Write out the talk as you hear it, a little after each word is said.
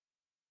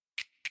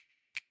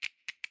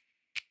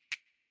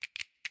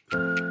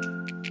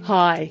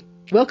Hi,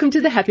 welcome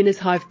to the Happiness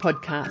Hive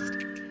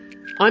podcast.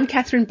 I'm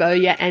Catherine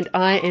Bowyer and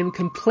I am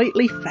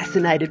completely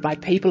fascinated by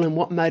people and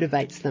what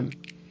motivates them.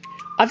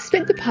 I've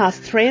spent the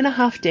past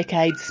 3.5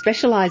 decades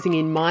specialising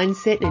in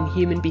mindset and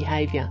human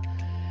behaviour,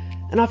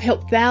 and I've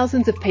helped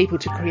thousands of people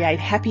to create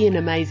happy and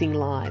amazing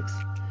lives.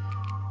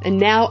 And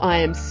now I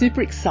am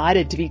super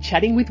excited to be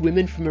chatting with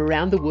women from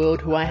around the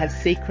world who I have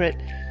secret,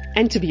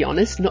 and to be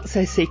honest, not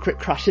so secret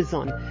crushes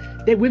on.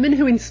 They're women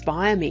who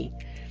inspire me.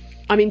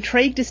 I'm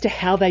intrigued as to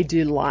how they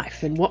do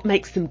life and what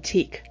makes them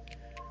tick.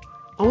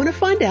 I want to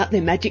find out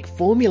their magic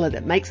formula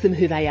that makes them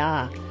who they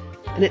are.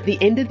 And at the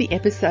end of the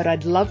episode,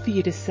 I'd love for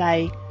you to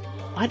say,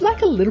 I'd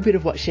like a little bit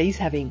of what she's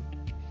having.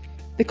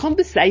 The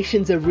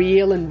conversations are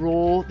real and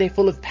raw. They're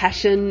full of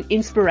passion,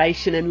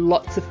 inspiration, and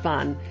lots of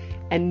fun.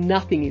 And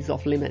nothing is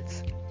off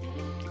limits.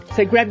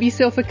 So grab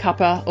yourself a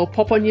cuppa or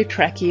pop on your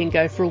trackie and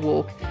go for a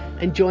walk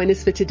and join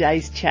us for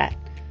today's chat.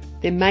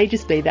 There may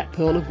just be that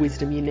pearl of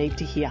wisdom you need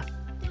to hear.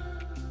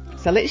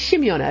 So let's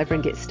shimmy on over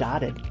and get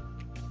started.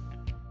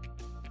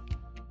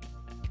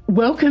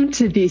 Welcome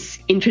to this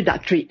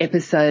introductory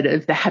episode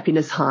of the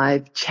Happiness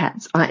Hive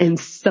Chats. I am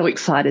so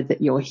excited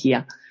that you're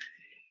here.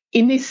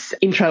 In this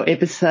intro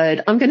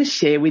episode, I'm going to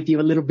share with you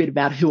a little bit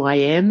about who I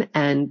am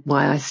and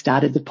why I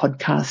started the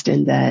podcast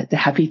and the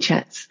Happy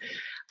Chats.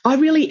 I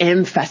really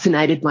am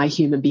fascinated by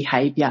human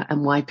behaviour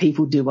and why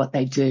people do what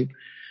they do.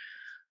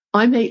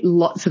 I meet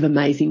lots of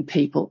amazing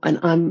people and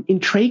I'm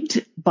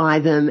intrigued by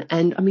them,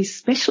 and I'm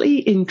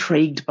especially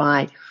intrigued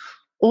by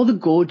all the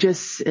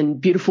gorgeous and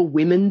beautiful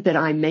women that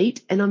I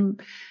meet, and I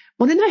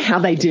want to know how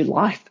they do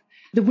life.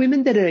 The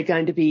women that are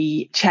going to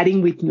be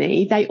chatting with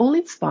me, they all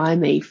inspire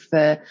me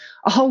for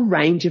a whole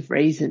range of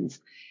reasons,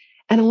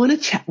 and I want to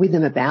chat with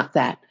them about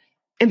that.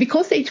 And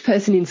because each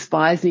person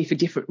inspires me for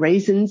different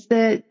reasons,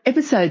 the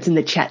episodes and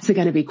the chats are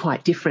going to be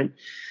quite different.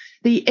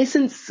 The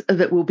essence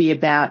of it will be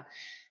about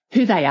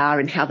who they are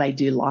and how they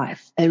do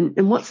life,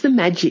 and what's the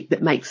magic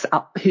that makes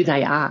up who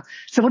they are.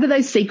 So what are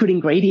those secret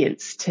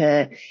ingredients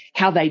to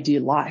how they do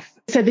life?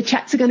 So the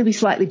chats are going to be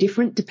slightly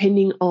different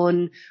depending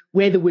on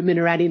where the women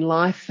are at in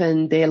life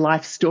and their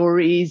life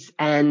stories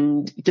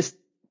and just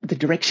the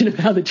direction of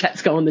how the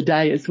chats go on the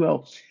day as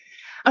well.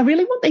 I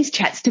really want these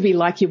chats to be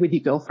like you're with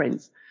your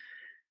girlfriends,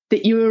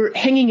 that you're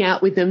hanging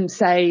out with them,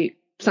 say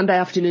Sunday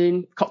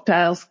afternoon,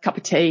 cocktails, cup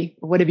of tea,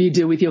 or whatever you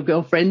do with your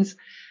girlfriends.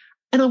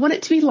 And I want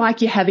it to be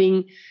like you're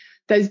having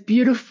those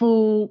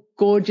beautiful,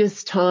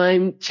 gorgeous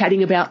time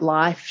chatting about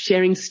life,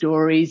 sharing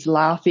stories,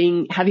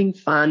 laughing, having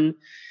fun,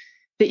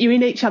 that you're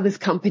in each other's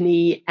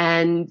company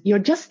and you're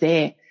just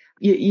there.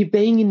 You're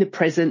being in the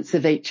presence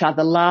of each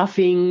other,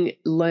 laughing,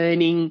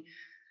 learning.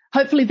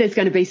 Hopefully there's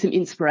going to be some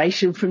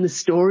inspiration from the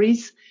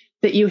stories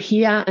that you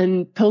hear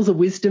and pearls of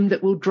wisdom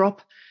that will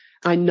drop.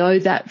 I know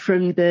that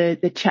from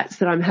the chats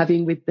that I'm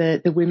having with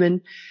the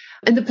women.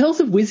 And the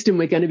pearls of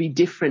wisdom are going to be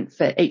different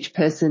for each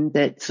person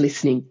that's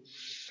listening.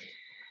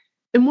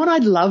 And what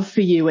I'd love for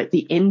you at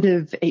the end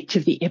of each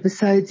of the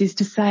episodes is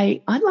to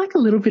say, I'd like a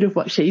little bit of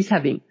what she's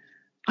having.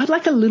 I'd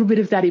like a little bit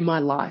of that in my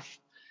life.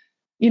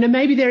 You know,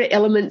 maybe there are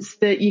elements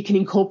that you can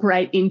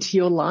incorporate into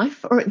your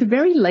life, or at the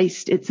very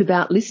least, it's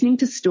about listening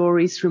to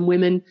stories from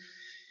women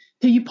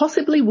who you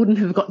possibly wouldn't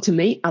have got to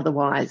meet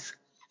otherwise.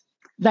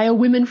 They are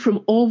women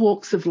from all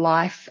walks of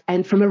life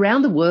and from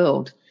around the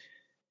world.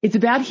 It's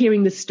about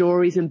hearing the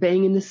stories and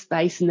being in the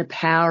space and the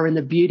power and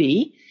the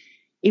beauty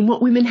in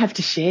what women have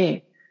to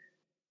share.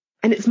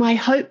 And it's my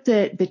hope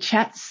that the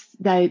chats,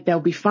 they'll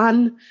be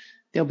fun.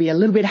 There'll be a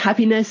little bit of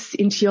happiness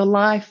into your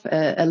life,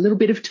 a little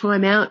bit of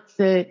time out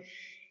for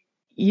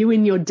you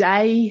in your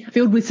day,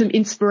 filled with some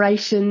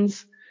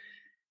inspirations.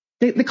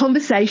 The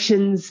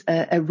conversations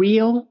are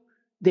real,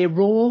 they're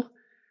raw,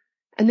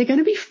 and they're going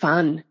to be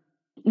fun.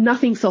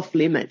 Nothing's off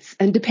limits.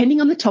 And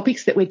depending on the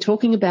topics that we're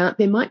talking about,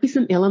 there might be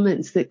some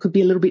elements that could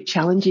be a little bit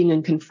challenging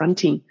and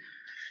confronting.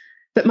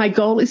 But my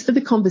goal is for the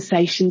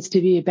conversations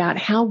to be about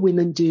how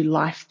women do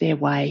life their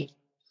way.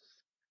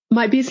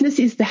 My business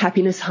is the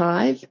Happiness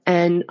Hive,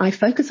 and I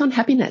focus on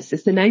happiness,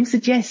 as the name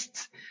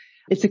suggests.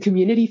 It's a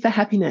community for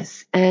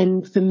happiness.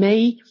 And for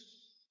me,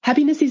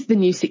 happiness is the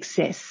new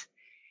success.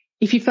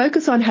 If you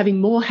focus on having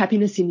more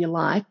happiness in your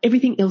life,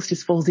 everything else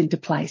just falls into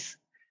place.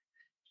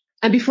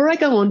 And before I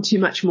go on too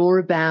much more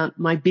about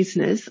my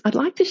business, I'd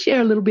like to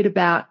share a little bit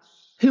about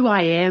who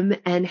I am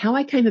and how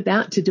I came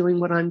about to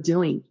doing what I'm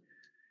doing.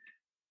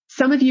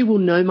 Some of you will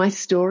know my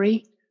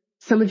story.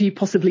 Some of you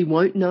possibly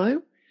won't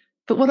know.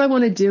 But what I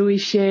want to do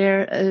is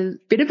share a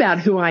bit about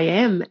who I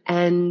am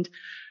and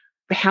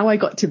how I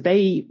got to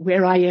be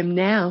where I am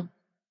now.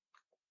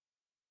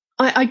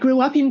 I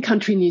grew up in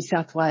country New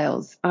South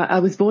Wales. I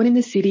was born in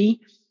the city,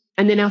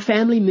 and then our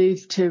family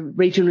moved to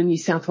regional New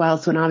South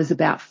Wales when I was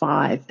about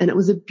 5. And it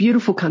was a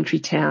beautiful country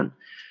town,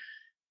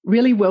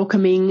 really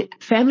welcoming.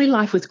 Family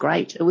life was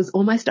great. It was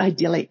almost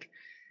idyllic.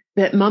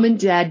 That mum and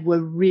dad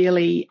were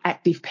really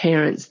active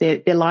parents.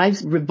 Their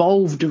lives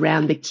revolved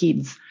around the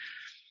kids.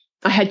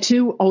 I had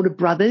 2 older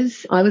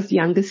brothers. I was the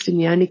youngest and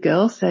the only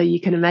girl, so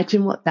you can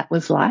imagine what that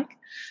was like.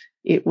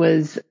 It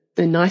was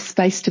a nice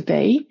space to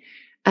be.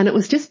 And it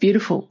was just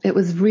beautiful. It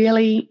was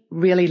really,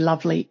 really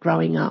lovely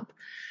growing up.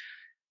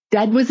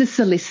 Dad was a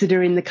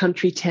solicitor in the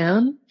country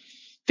town,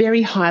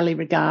 very highly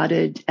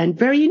regarded and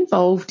very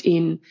involved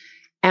in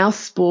our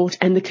sport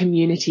and the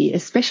community,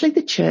 especially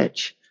the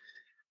church.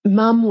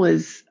 Mum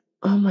was,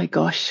 oh my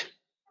gosh,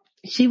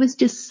 she was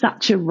just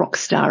such a rock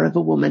star of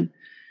a woman.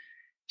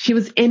 She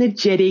was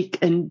energetic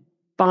and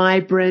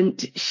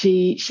vibrant.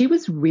 She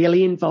was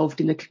really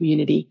involved in the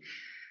community.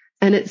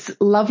 And it's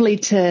lovely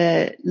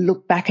to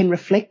look back and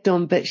reflect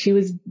on, but she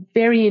was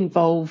very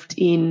involved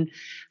in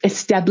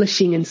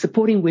establishing and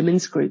supporting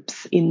women's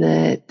groups in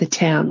the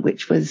town,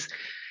 which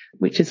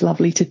is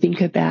lovely to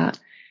think about.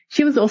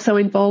 She was also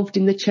involved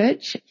in the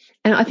church.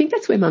 And I think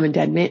that's where Mum and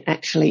Dad met,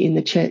 actually, in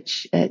the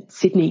church at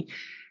Sydney.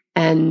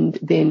 And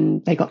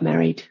then they got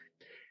married.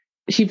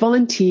 She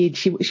volunteered.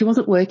 She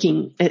wasn't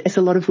working, as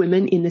a lot of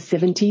women in the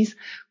 70s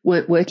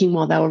weren't working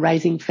while they were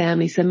raising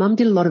families. So Mum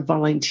did a lot of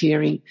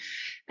volunteering,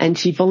 and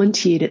she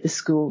volunteered at the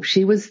school.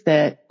 She was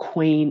the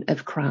queen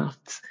of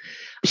crafts.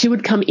 She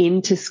would come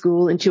into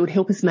school and she would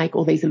help us make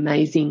all these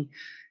amazing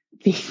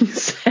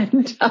things.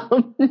 And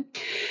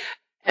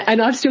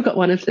I've still got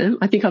one of them.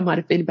 I think I might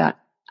have been about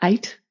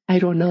eight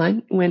or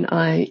nine when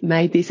I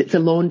made this. It's a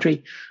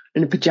laundry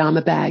and a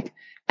pajama bag.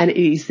 And it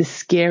is the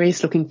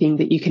scariest looking thing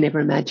that you can ever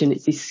imagine.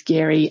 It's this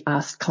scary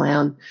ass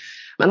clown.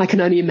 And I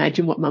can only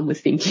imagine what Mum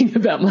was thinking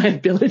about my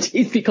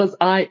abilities, because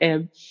I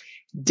am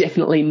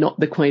definitely not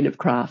the queen of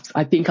crafts.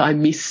 I think I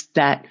missed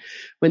that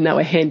when they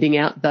were handing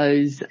out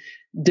those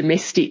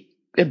domestic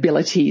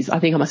abilities. I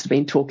think I must have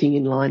been talking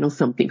in line or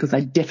something, because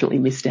I definitely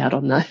missed out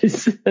on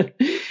those.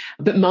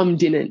 But Mum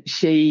didn't.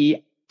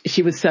 She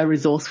was so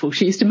resourceful.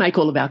 She used to make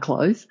all of our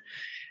clothes.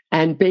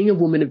 And being a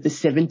woman of the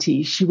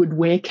 70s, she would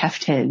wear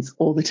caftans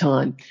all the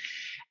time.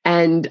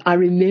 And I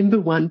remember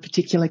one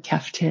particular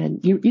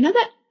caftan. You know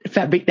that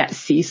fabric, that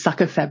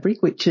seersucker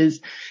fabric, which is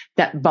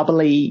that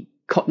bubbly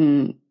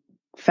cotton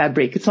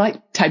fabric. It's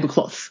like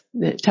tablecloths,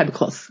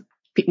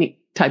 picnic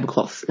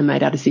tablecloths are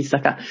made out of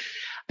seersucker.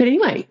 But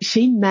anyway,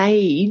 she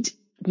made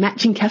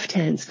matching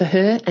caftans for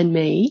her and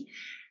me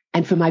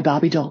and for my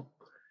Barbie doll.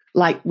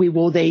 Like, we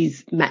wore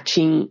these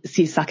matching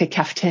seersucker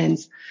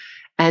caftans.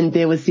 And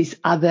there was this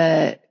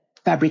other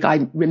fabric.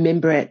 I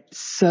remember it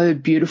so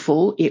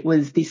beautiful. It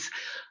was this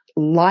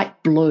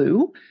light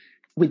blue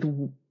with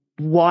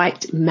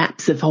white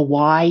maps of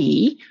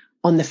Hawaii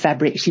on the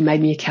fabric. She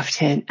made me a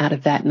caftan out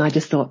of that. And I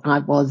just thought I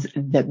was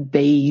the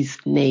bee's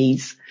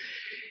knees.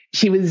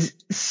 She was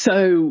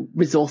so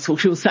resourceful.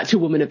 She was such a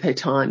woman of her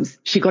times.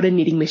 She got a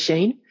knitting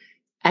machine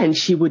and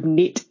she would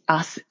knit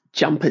us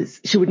jumpers.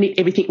 She would knit,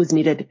 everything was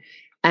knitted.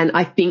 And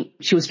I think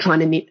she was trying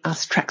to knit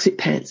us tracksuit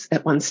pants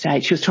at one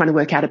stage. She was trying to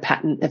work out a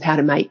pattern of how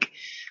to make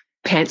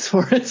pants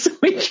for us,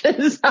 which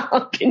is,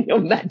 can you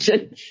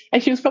imagine?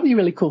 And she was probably a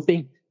really cool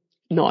thing,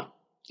 not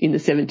in the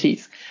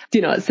 70s.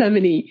 You know, so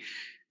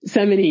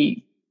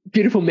many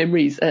beautiful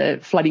memories are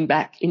flooding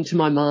back into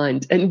my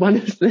mind. And one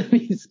of them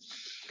is,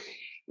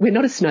 we're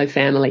not a snow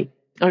family.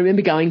 I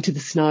remember going to the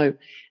snow,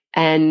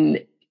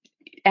 and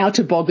our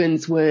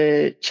toboggans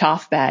were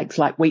chaff bags,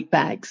 like wheat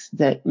bags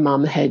that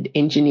Mum had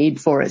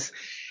engineered for us.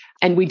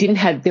 And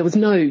there was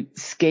no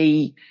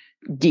ski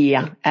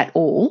gear at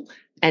all.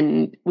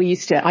 And I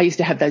used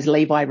to have those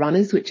Levi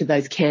runners, which are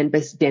those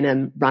canvas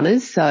denim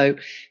runners. So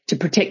to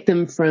protect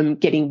them from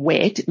getting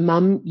wet,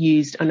 Mum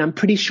used, and I'm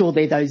pretty sure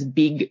they're those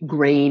big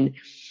green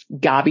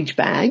garbage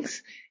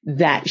bags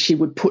that she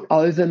would put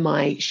over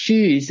my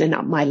shoes and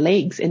up my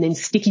legs, and then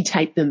sticky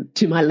tape them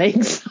to my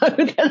legs so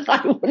that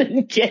I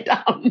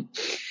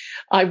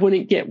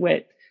wouldn't get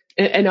wet.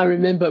 And I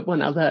remember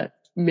one other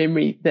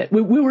memory that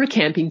we were a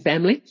camping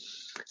family.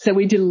 So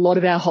we did a lot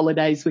of our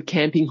holidays were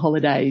camping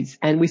holidays,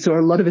 and we saw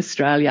a lot of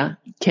Australia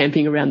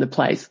camping around the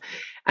place.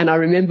 And I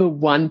remember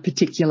one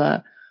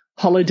particular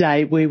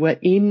holiday we were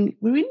in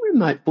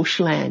remote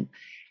bushland,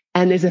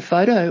 and there's a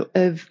photo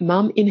of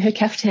Mum in her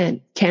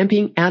caftan,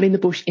 camping out in the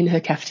bush in her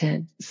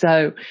caftan.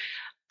 So,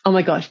 oh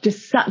my gosh,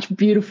 just such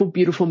beautiful,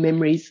 beautiful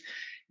memories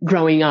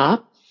growing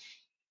up.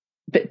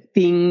 But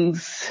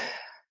things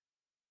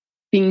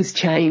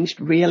changed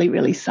really,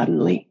 really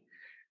suddenly.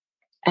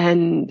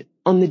 And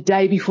on the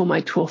day before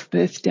my 12th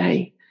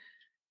birthday,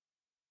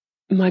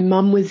 my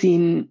mum was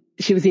in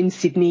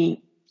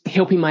Sydney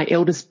helping my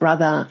eldest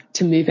brother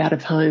to move out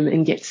of home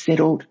and get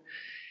settled.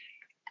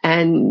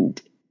 And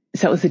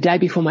so it was the day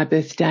before my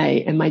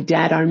birthday, and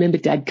I remember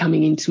Dad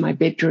coming into my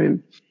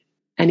bedroom,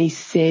 and he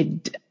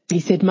said,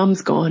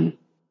 Mum's gone.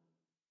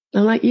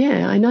 I'm like,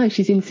 yeah, I know,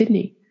 she's in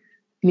Sydney.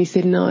 And he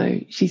said,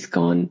 no, she's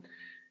gone.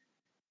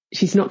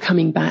 She's not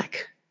coming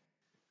back.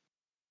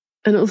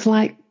 And it was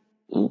like,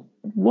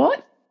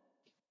 what?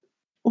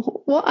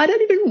 Well, I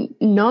don't even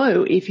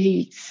know if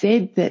he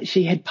said that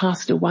she had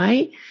passed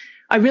away.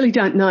 I really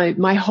don't know.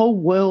 My whole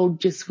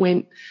world just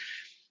went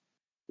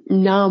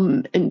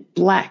numb and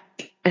black,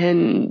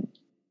 and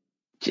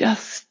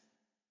just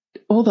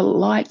all the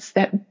lights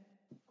I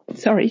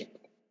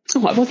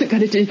wasn't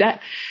going to do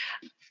that.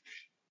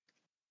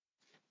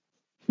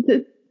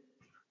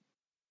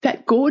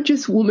 That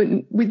gorgeous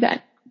woman with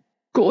that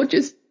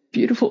gorgeous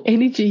beautiful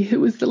energy who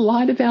was the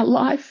light of our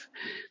life.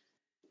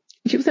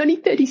 She was only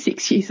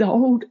 36 years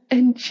old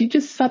and she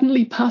just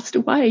suddenly passed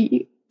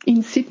away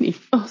in Sydney.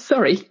 Oh,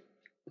 sorry.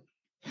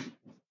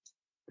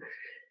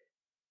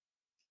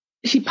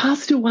 She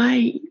passed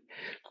away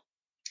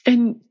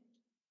and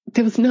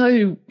there was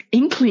no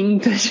inkling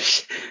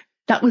that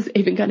that was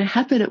even going to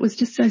happen. It was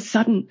just so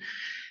sudden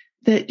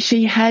that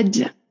she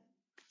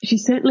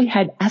certainly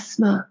had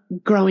asthma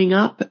growing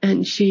up,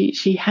 and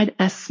she had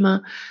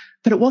asthma,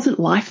 but it wasn't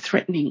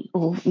life-threatening,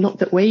 or not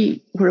that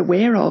we were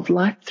aware of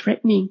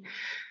life-threatening.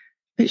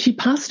 But she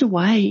passed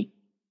away,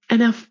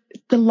 and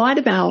the light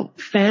of our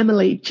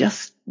family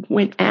just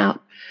went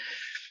out.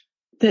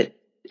 That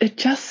it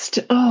just,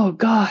 oh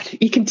God,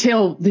 you can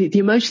tell the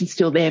emotion's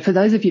still there. For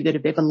those of you that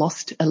have ever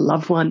lost a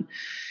loved one,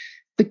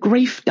 the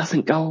grief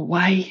doesn't go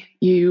away.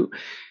 You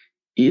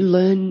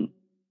learn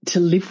to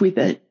live with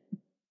it.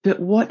 But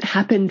what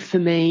happened for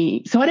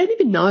me, so I don't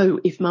even know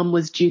if Mum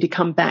was due to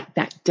come back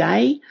that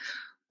day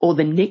or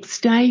the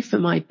next day for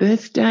my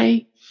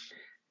birthday,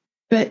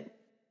 but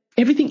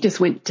everything just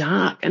went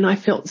dark and I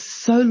felt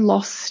so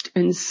lost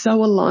and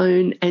so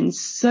alone and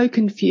so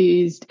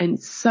confused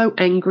and so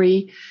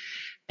angry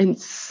and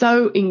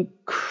so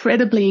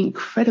incredibly,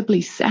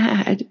 incredibly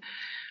sad.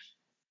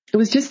 It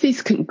was just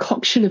this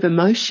concoction of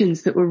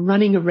emotions that were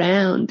running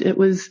around. It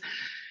was,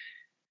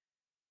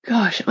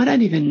 gosh, I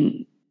don't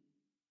even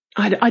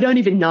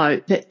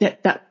know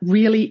that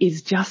really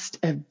is just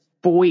a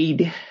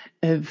void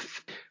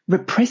of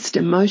repressed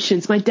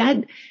emotions. My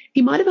dad,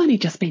 he might have only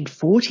just been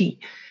 40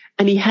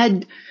 and he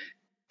had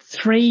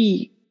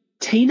 3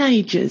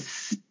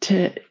 teenagers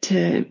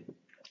to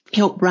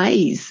help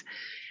raise.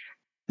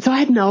 So I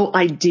had no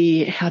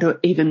idea how to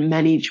even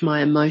manage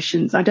my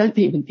emotions. I don't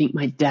even think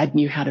my dad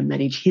knew how to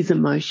manage his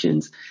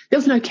emotions. There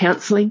was no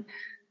counselling.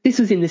 This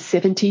was in the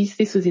 70s.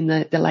 This was in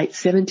the late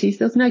 70s.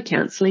 There was no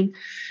counselling.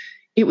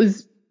 It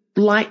was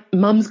like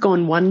Mum's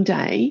gone one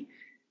day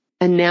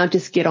and now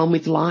just get on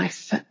with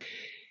life.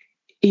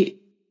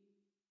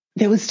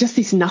 There was just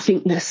this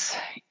nothingness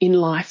in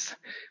life.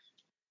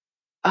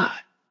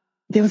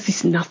 There was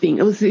this nothing.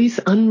 It was this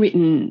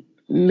unwritten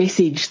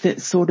message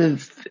that sort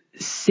of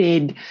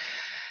said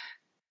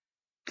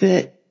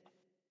that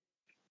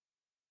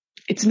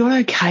it's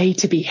not okay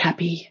to be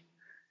happy.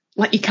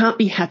 Like, you can't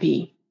be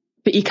happy,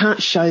 but you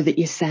can't show that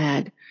you're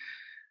sad.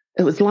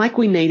 It was like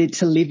we needed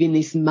to live in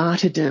this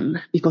martyrdom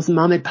because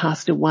Mum had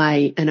passed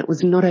away, and it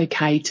was not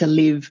okay to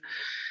live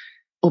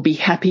or be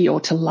happy or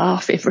to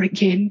laugh ever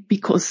again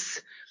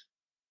because,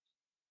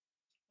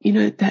 you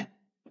know,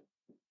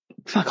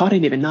 I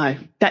don't even know.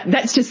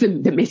 That's just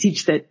the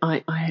message that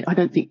I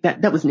don't think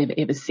that was never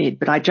ever said,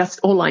 but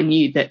all I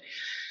knew that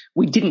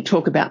we didn't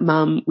talk about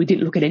Mum. We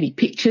didn't look at any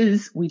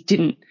pictures.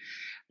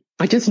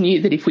 I just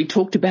knew that if we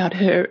talked about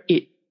her,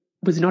 it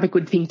was not a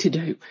good thing to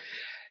do.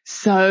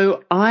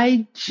 So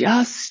I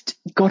just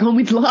got on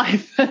with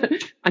life.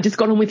 I just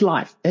got on with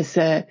life.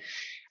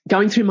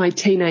 Going through my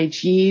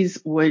teenage years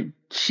were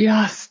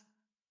just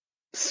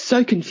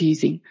so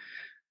confusing.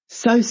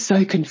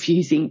 So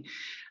confusing.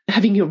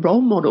 Having your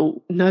role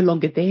model no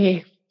longer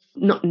there,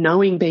 not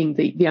knowing, being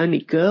the only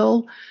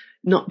girl,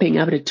 not being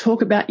able to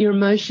talk about your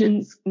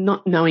emotions,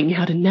 not knowing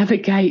how to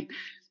navigate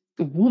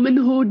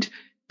womanhood.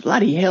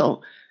 Bloody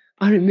hell.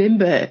 I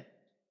remember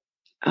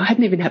I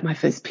hadn't even had my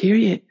first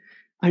period.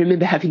 I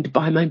remember having to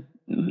buy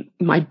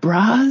my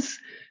bras.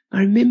 I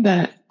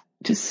remember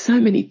just so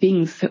many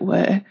things that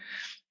were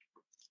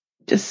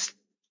just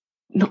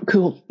not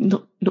cool,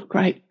 not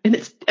great.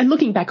 And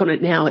looking back on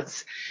it now,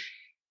 it's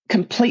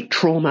complete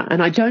trauma.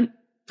 And I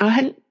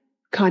hadn't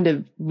kind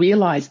of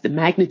realized the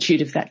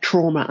magnitude of that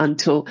trauma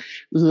until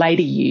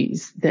later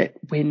years, that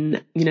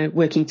when, you know,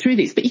 working through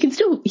this, but you can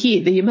still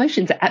hear the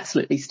emotions are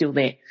absolutely still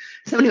there.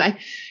 So anyway,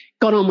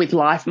 got on with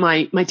life.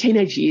 My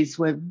teenage years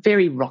were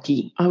very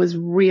rocky. I was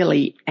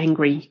really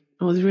angry.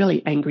 I was a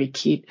really angry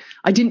kid.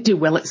 I didn't do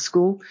well at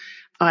school.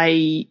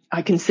 I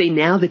can see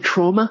now the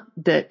trauma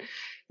that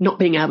not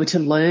being able to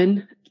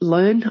learn.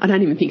 I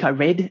don't even think I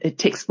read a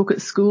textbook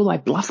at school. I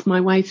bluffed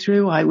my way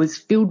through. I was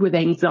filled with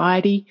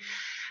anxiety.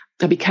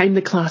 I became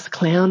the class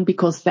clown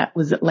because that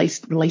was at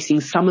least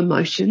releasing some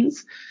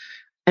emotions.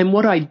 And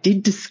what I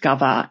did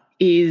discover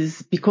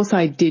is, because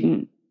I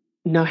didn't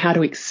know how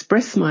to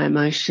express my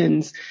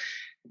emotions,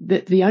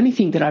 that the only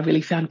thing that I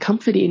really found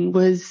comfort in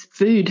was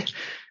food.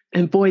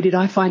 And boy, did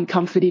I find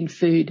comfort in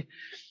food.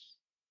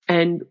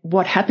 And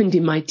what happened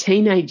in my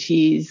teenage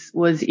years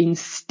was,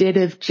 instead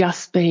of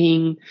just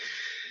being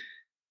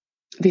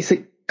this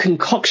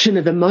concoction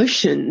of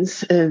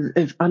emotions,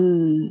 of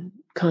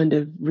kind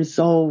of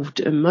resolved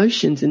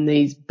emotions and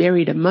these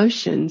buried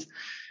emotions,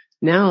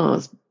 now I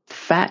was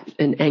fat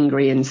and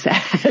angry and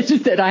sad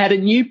that I had a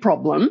new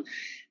problem,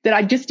 that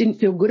I just didn't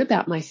feel good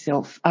about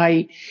myself.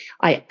 I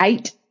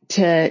ate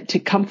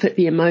to comfort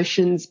the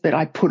emotions, but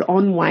I put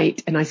on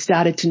weight and I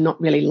started to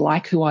not really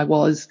like who I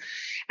was.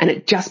 And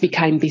it just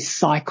became this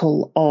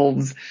cycle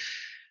of,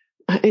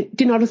 I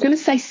was going to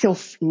say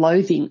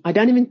self-loathing. I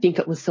don't even think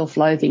it was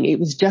self-loathing. It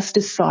was just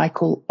a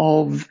cycle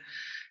of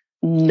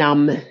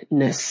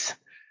numbness.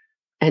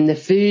 and the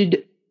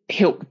food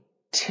helped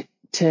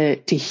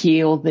to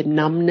heal the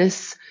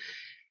numbness.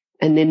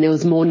 And then there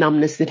was more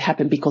numbness that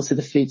happened because of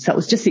the food. So it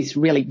was just this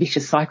really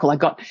vicious cycle. I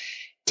got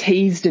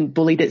teased and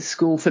bullied at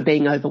school for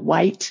being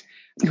overweight.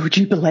 Would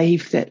you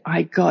believe that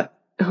I got,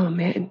 oh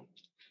man,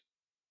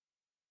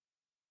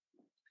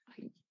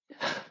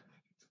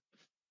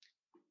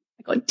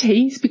 I got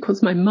teased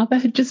because my mother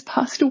had just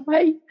passed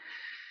away.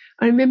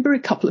 I remember a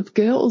couple of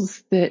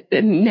girls that,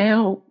 and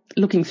now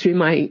looking through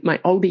my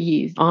older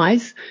years'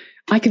 eyes,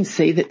 I can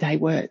see that they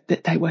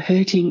were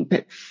hurting,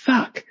 but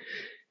fuck,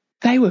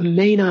 they were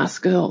mean-ass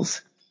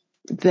girls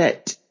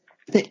that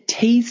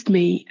teased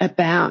me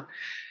about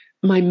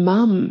my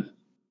mum.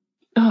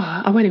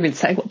 Oh, I won't even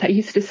say what they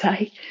used to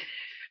say.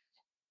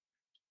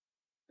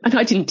 And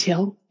I didn't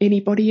tell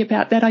anybody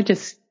about that. I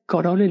just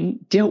got on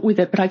and dealt with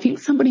it. But I think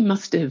somebody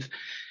must have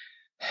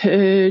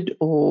heard,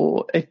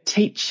 or a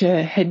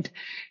teacher had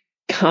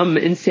come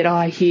and said, oh,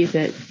 I hear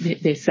that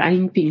they're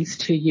saying things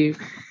to you.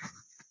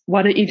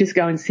 Why don't you just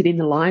go and sit in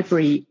the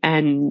library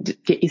and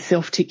get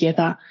yourself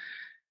together?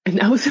 And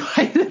that was the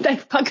way that they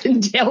fucking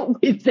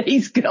dealt with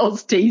these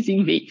girls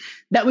teasing me.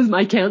 That was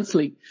my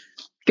counselling.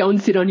 Go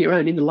and sit on your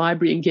own in the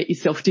library and get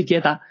yourself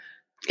together.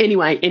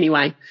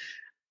 Anyway,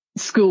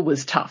 school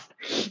was tough.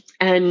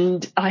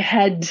 And I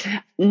had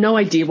no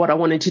idea what I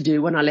wanted to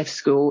do when I left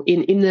school.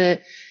 In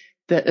the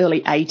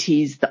early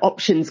 80s, the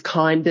options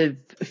kind of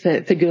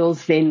for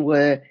girls then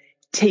were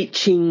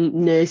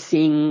teaching,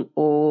 nursing,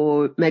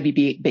 or maybe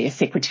be a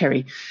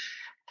secretary.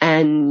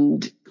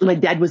 And my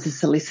dad was a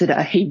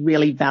solicitor. He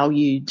really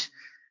valued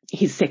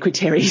his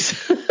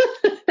secretaries.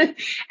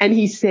 And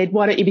he said,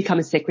 why don't you become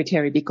a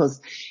secretary,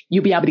 because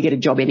you'll be able to get a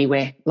job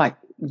anywhere. Like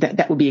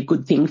that would be a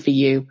good thing for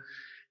you.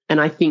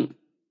 And I think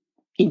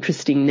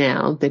interesting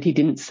now that he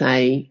didn't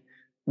say,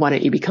 why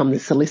don't you become the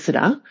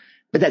solicitor?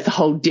 But that's a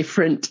whole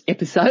different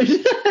episode.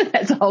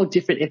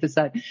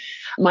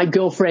 My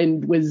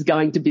girlfriend was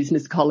going to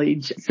business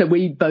college. So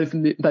we both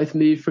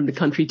moved from the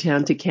country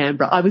town to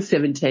Canberra. I was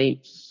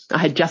 17. I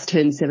had just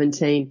turned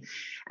 17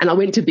 and I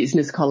went to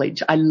business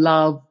college. I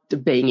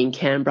loved being in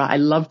Canberra. I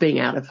loved being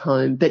out of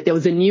home, but there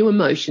was a new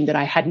emotion that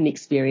I hadn't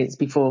experienced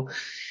before,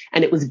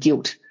 and it was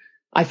guilt.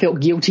 I felt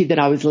guilty that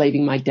I was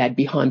leaving my dad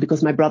behind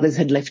because my brothers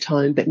had left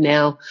home, but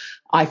now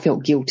I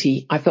felt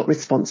guilty. I felt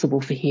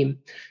responsible for him.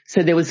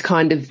 So there was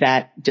kind of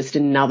that, just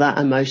another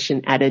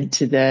emotion added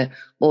to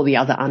all the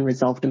other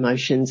unresolved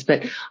emotions.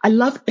 But I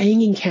loved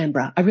being in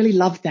Canberra. I really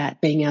loved that,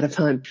 being out of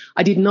home.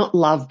 I did not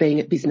love being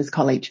at business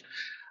college.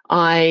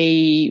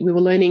 We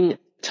were learning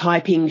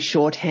typing,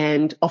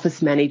 shorthand,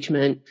 office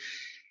management.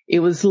 It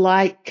was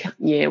like,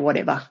 yeah,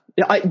 whatever.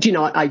 I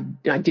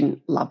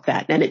didn't love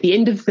that. And at the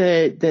end of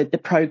the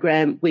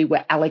program, we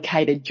were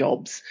allocated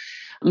jobs.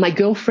 My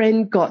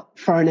girlfriend got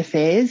foreign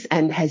affairs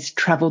and has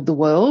travelled the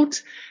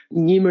world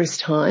numerous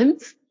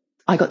times.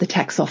 I got the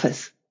tax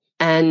office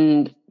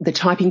and the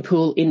typing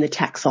pool in the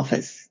tax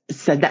office.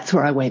 So that's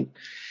where I went.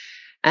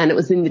 And it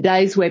was in the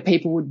days where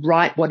people would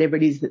write whatever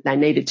it is that they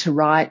needed to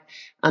write,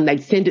 and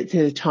they'd send it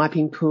to the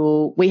typing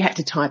pool. We had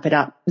to type it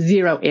up,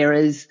 0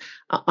 errors.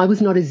 I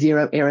was not a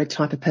 0 error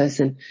type of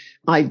person.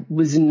 I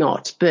was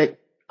not,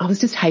 but I was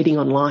just hating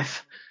on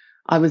life.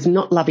 I was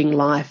not loving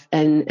life.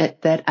 And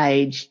at that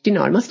age,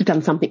 I must have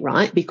done something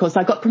right, because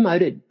I got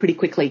promoted pretty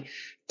quickly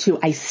to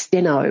a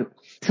steno,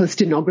 so a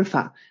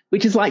stenographer,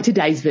 which is like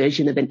today's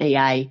version of an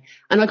EA.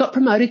 And I got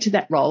promoted to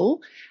that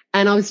role.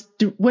 And I was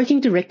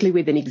working directly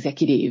with an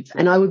executive,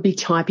 and I would be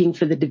typing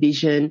for the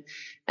division.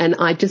 And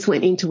I just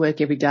went into work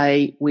every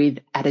day with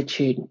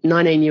attitude,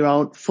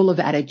 19-year-old, full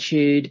of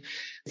attitude.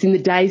 It's in the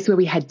days where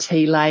we had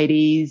tea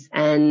ladies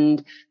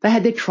and they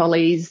had their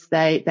trolleys.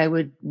 They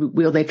would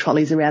wheel their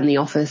trolleys around the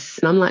office.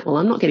 And I'm like, well,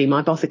 I'm not getting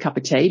my boss a cup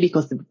of tea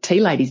because the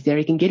tea lady's there.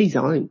 He can get his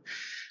own.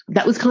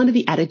 That was kind of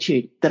the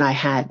attitude that I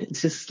had.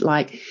 It's just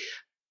like,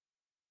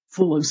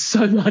 full of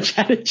so much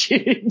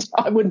attitude.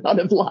 I would not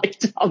have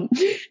liked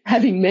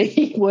having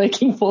me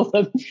working for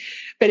them.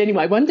 But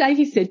anyway, one day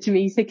he said to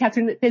me,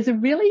 Catherine, there's a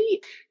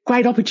really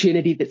great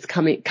opportunity that's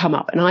come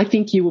up, and I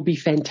think you will be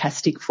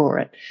fantastic for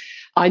it.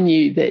 I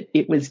knew that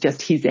it was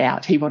just his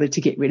out. He wanted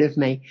to get rid of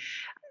me.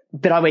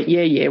 But I went,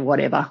 yeah,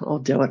 whatever. I'll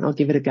do it. I'll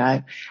give it a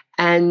go.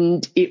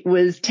 And it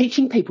was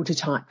teaching people to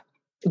type.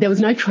 There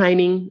was no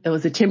training. It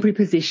was a temporary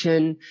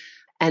position.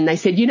 And they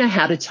said, you know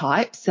how to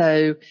type,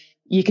 so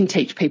you can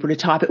teach people to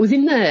type. It was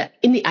in the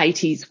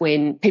 80s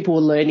when people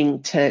were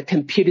learning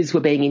computers were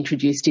being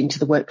introduced into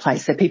the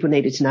workplace. So people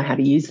needed to know how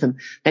to use them.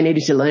 They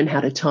needed to learn how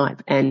to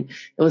type. And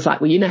it was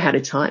like, well, you know how to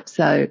type,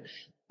 so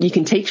you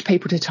can teach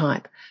people to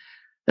type.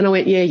 And I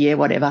went, yeah,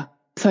 whatever.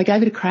 So I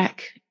gave it a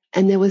crack,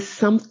 and there was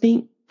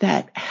something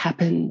that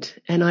happened.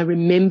 And I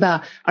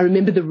remember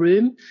the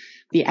room,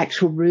 the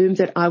actual room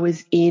that I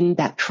was in,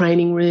 that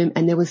training room.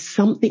 And there was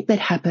something that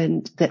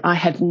happened that I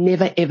had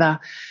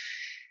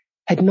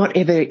not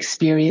ever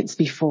experienced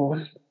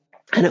before.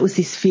 And it was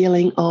this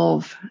feeling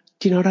of,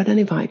 I don't know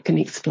if I can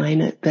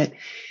explain it, but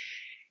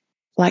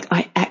like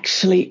I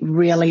actually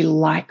really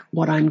like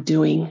what I'm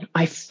doing.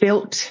 I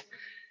felt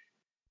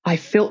I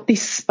felt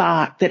this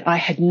spark that I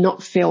had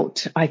not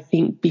felt, I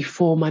think,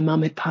 before my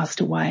mum had passed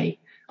away.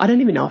 I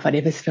don't even know if I'd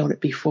ever felt it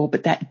before,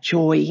 but that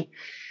joy.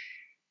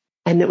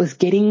 And it was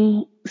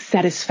getting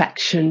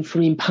satisfaction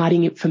from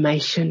imparting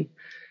information.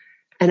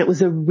 And it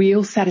was a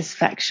real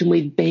satisfaction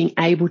with being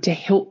able to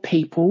help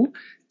people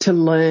to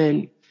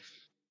learn.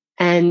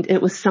 And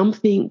it was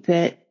something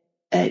that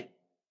I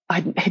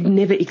had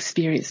never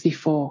experienced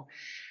before.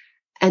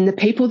 And the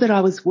people that I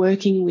was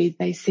working with,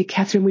 they said,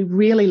 Catherine, we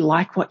really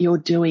like what you're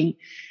doing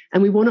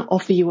and we want to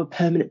offer you a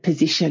permanent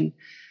position.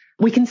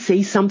 We can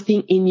see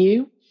something in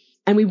you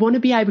and we want to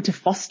be able to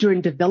foster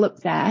and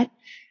develop that.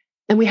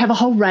 And we have a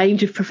whole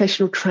range of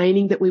professional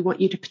training that we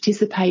want you to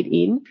participate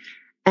in.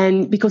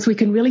 And because we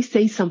can really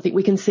see something,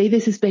 we can see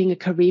this as being a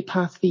career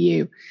path for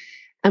you.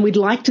 And we'd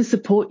like to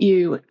support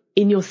you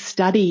in your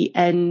study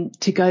and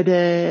to go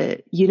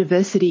to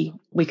university.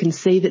 We can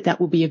see that that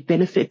will be of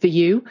benefit for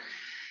you.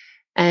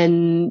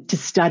 And to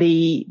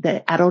study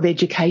the adult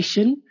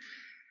education,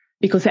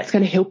 because that's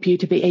going to help you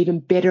to be even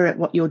better at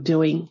what you're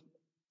doing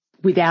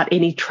without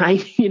any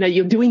training. You know,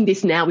 you're doing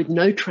this now with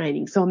no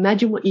training. So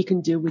imagine what you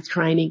can do with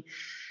training.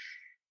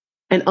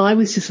 And I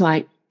was just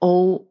like,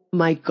 oh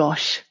my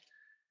gosh,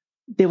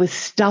 there was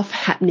stuff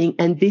happening.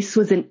 And this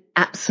was an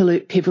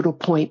absolute pivotal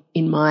point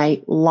in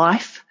my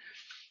life,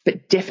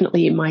 but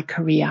definitely in my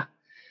career.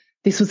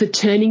 This was a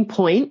turning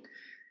point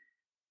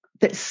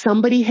that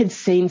somebody had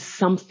seen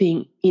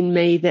something in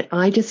me that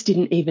I just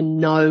didn't even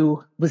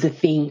know was a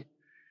thing.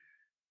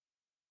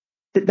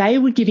 That they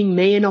were giving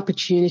me an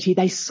opportunity.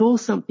 They saw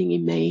something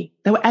in me.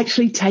 They were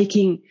actually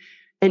taking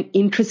an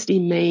interest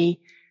in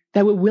me.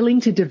 They were willing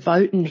to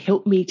devote and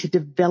help me to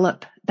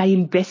develop. They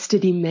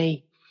invested in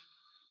me.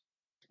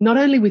 Not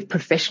only with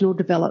professional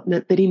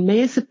development, but in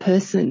me as a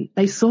person.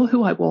 They saw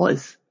who I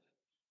was.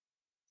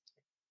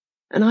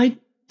 And I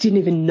didn't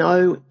even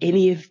know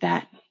any of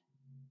that.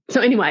 So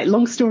anyway,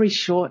 long story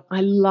short, I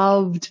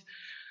loved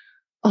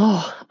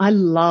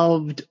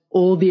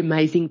all the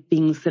amazing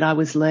things that I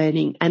was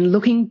learning. And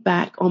looking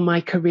back on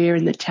my career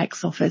in the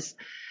tax office,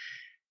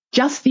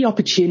 just the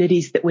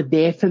opportunities that were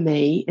there for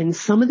me and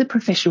some of the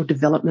professional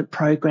development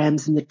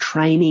programs and the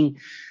training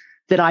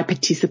that I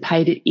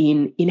participated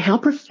in how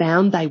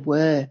profound they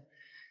were.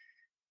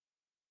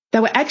 They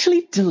were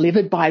actually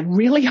delivered by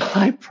really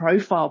high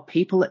profile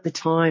people at the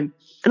time.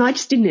 And I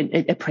just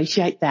didn't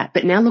appreciate that.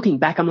 But now looking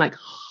back, I'm like,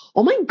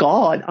 oh my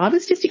God, I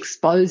was just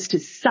exposed to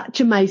such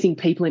amazing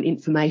people and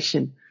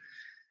information.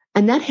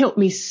 And that helped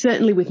me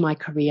certainly with my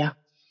career.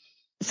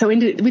 So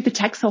with the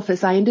tax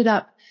office, I ended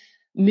up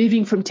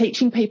moving from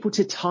teaching people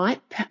to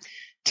type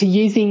to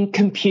using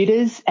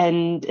computers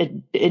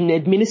and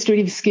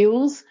administrative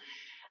skills.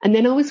 And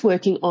then I was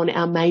working on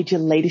our major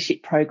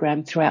leadership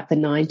program throughout the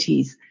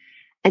 90s.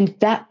 And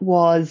that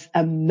was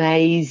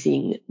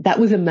amazing. That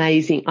was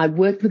amazing. I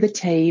worked with a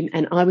team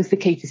and I was the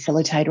key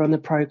facilitator on the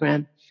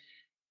program.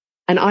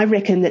 And I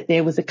reckon that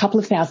there was a couple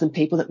of thousand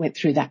people that went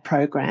through that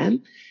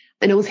program,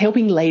 and it was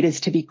helping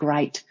leaders to be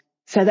great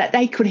so that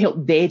they could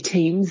help their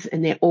teams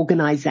and their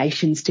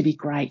organizations to be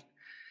great.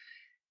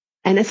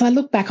 And as I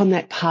look back on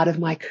that part of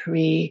my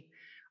career,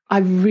 I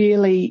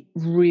really,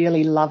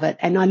 really love it.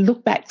 And I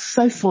look back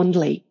so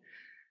fondly.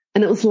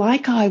 And it was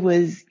like I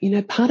was,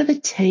 part of a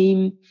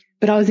team,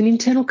 but I was an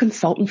internal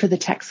consultant for the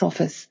tax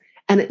office,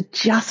 and it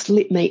just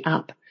lit me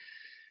up.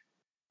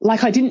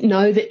 Like I didn't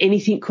know that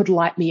anything could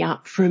light me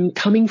up, from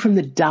coming from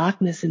the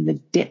darkness and the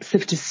depths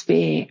of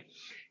despair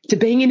to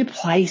being in a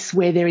place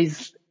where there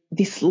is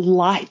this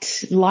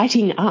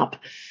lighting up.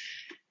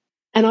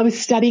 And I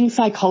was studying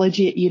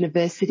psychology at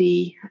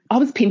university. I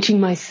was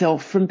pinching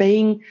myself from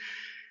being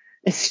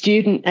a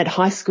student at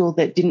high school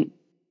that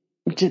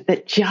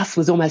just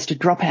was almost a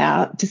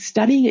dropout, to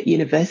studying at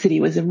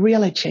university was a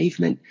real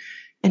achievement,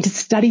 and to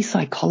study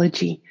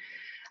psychology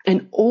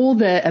and all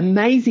the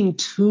amazing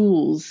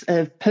tools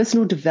of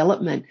personal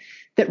development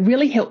that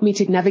really helped me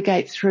to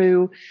navigate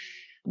through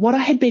what I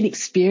had been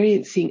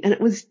experiencing. And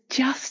it was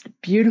just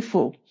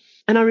beautiful.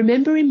 And I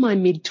remember in my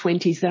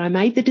mid-20s that I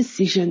made the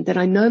decision that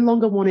I no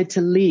longer wanted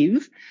to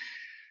live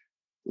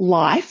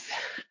life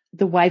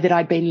the way that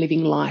I'd been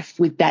living life,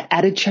 with that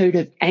attitude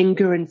of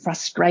anger and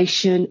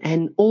frustration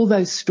and all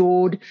those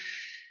stored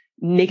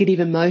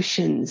negative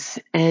emotions.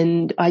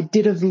 And I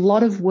did a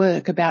lot of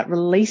work about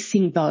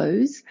releasing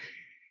those.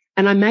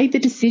 And I made the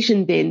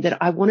decision then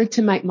that I wanted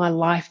to make my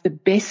life the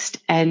best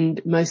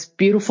and most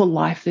beautiful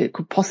life that it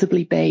could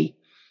possibly be.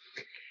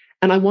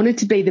 And I wanted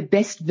to be the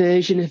best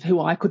version of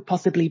who I could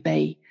possibly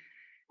be.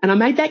 And I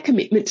made that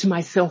commitment to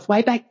myself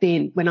way back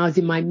then when I was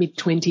in my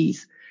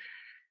mid-20s.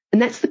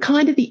 And that's the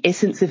kind of the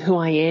essence of who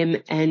I am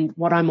and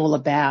what I'm all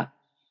about.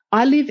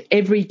 I live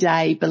every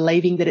day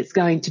believing that it's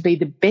going to be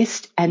the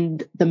best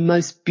and the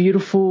most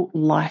beautiful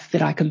life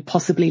that I can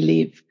possibly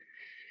live.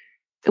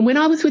 And when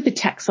I was with the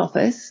tax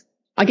office,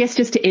 I guess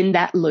just to end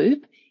that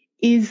loop,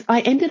 is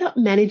I ended up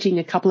managing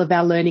a couple of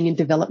our learning and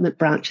development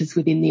branches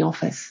within the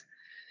office.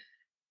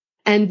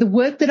 And the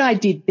work that I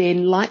did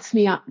then lights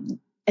me up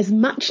as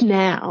much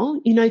now,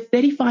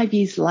 35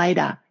 years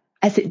later,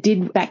 as it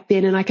did back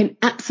then. And I can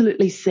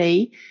absolutely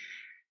see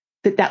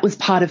that that was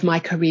part of my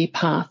career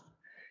path.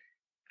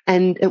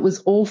 And it was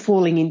all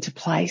falling into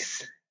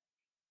place.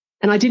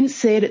 And I didn't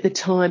see it at the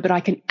time, but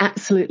I can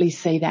absolutely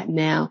see that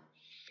now.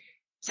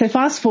 So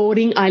fast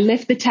forwarding, I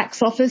left the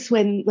tax office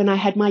when I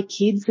had my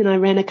kids, and I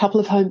ran a couple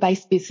of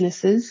home-based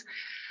businesses.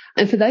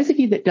 And for those of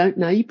you that don't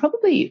know, you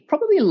probably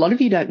a lot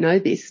of you don't know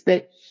this,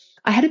 but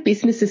I had a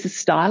business as a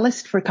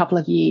stylist for a couple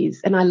of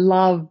years, and I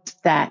loved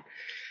that.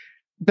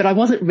 But I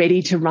wasn't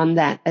ready to run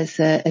that as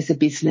a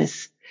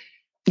business.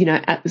 You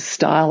know,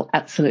 style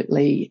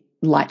absolutely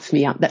lights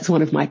me up. That's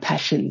one of my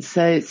passions.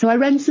 So I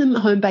ran some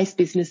home-based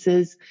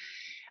businesses,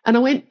 and I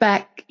went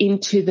back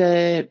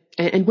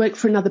and worked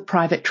for another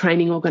private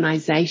training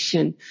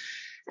organisation.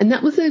 And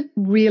that was a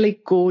really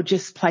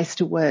gorgeous place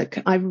to work.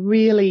 I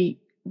really,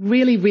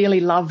 really, really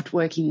loved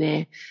working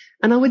there.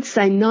 And I would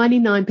say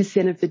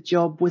 99% of the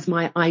job was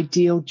my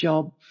ideal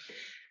job.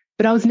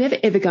 But I was never,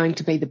 ever going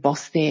to be the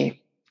boss there.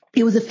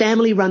 It was a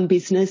family-run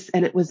business,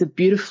 and it was a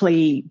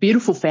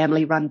beautiful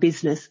family-run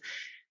business,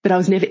 but I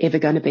was never, ever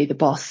going to be the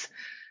boss.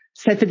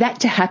 So for that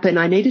to happen,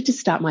 I needed to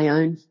start my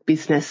own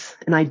business,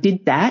 and I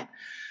did that.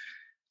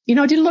 You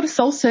know, I did a lot of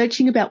soul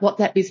searching about what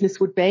that business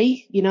would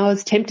be. You know, I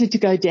was tempted to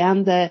go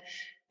down the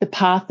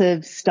path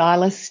of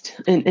stylist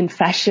and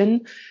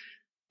fashion,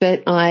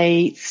 but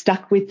I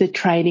stuck with the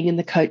training and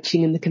the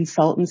coaching and the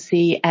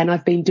consultancy, and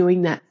I've been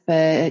doing that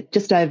for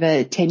just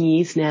over 10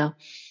 years now.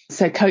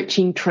 So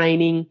coaching,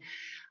 training.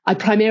 I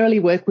primarily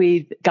work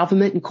with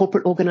government and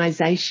corporate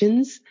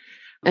organisations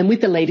and with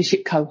the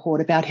leadership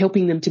cohort about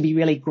helping them to be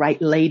really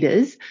great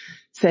leaders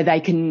so they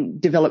can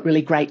develop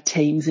really great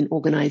teams and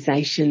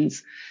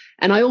organisations.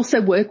 And I also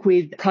work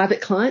with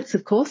private clients,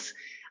 of course.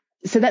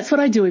 So that's what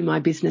I do in my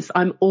business.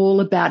 I'm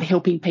all about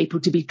helping people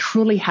to be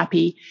truly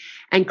happy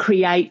and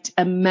create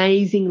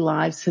amazing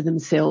lives for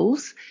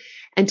themselves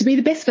and to be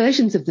the best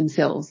versions of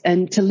themselves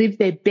and to live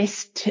their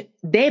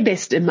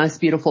best and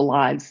most beautiful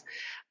lives.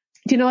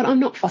 Do you know what? I'm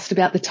not fussed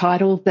about the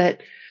title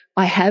that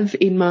I have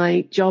in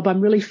my job.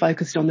 I'm really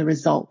focused on the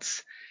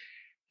results.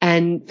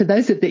 And for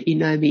those of that you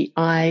know me,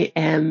 I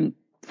am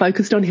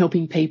focused on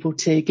helping people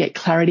to get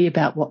clarity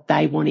about what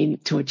they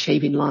want to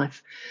achieve in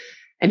life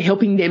and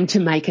helping them to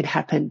make it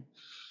happen.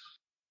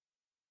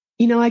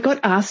 You know, I got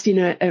asked in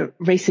a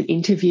recent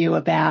interview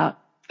about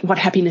what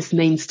happiness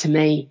means to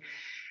me.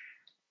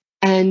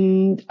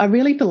 And I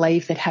really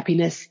believe that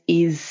happiness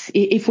is,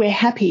 if we're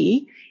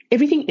happy,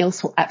 everything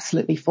else will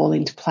absolutely fall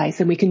into place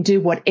and we can do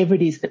whatever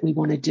it is that we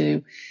want to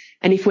do.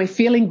 And if we're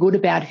feeling good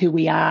about who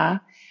we are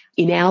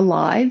in our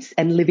lives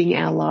and living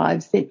our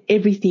lives, then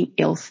everything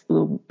else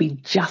will be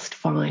just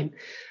fine.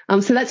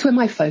 So that's where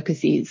my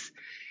focus is.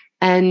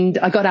 And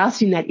I got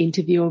asked in that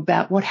interview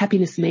about what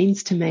happiness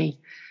means to me.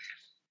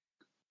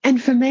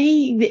 And for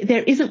me,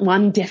 there isn't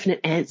one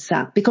definite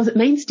answer because it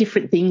means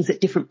different things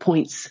at different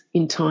points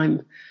in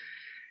time.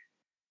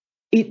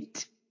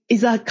 It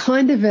is a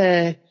kind of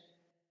a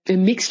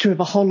mixture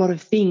of a whole lot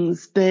of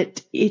things,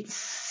 but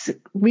it's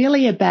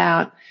really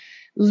about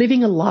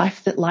living a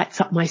life that lights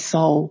up my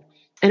soul.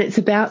 And it's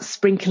about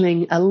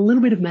sprinkling a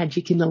little bit of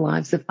magic in the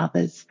lives of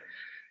others.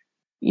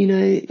 You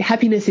know,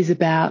 happiness is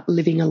about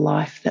living a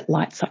life that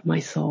lights up my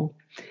soul.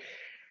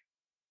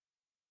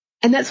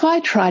 And that's why I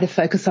try to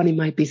focus on in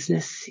my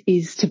business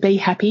is to be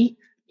happy.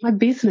 My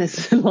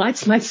business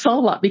lights my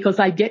soul up because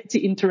I get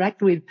to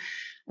interact with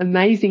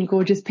amazing,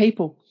 gorgeous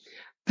people.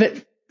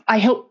 But I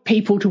help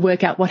people to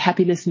work out what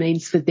happiness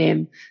means for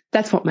them.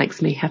 That's what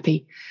makes me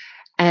happy.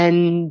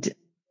 And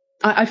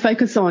I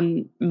focus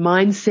on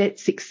mindset,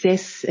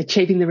 success,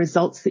 achieving the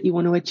results that you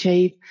want to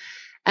achieve.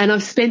 And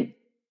I've spent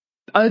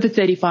over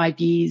 35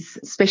 years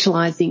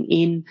specializing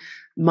in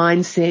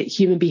mindset,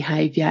 human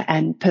behavior,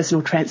 and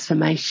personal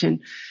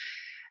transformation.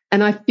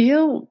 And I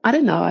feel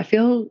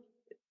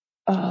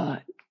a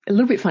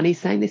little bit funny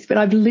saying this, but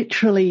I've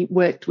literally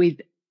worked with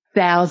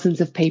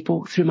thousands of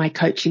people through my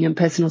coaching and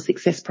personal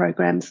success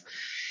programs.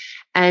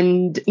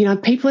 And, you know,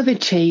 people have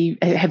achieved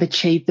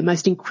the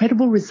most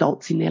incredible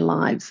results in their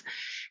lives.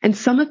 And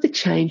some of the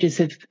changes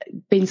have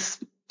been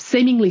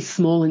seemingly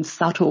small and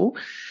subtle,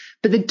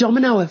 but the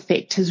domino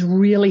effect has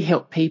really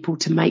helped people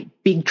to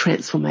make big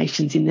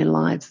transformations in their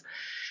lives.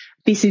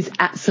 This is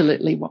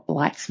absolutely what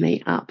lights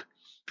me up.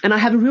 And I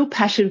have a real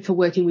passion for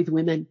working with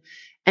women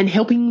and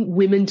helping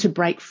women to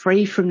break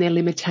free from their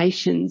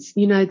limitations,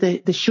 you know,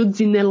 the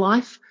shoulds in their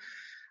life.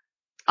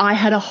 I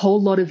had a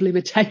whole lot of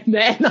limitations,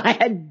 man. I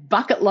had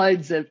bucket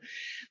loads of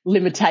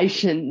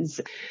limitations,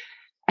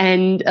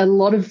 and a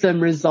lot of them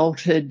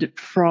resulted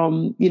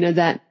from, you know,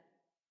 that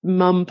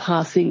mum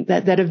passing,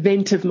 that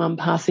event of mum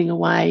passing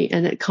away,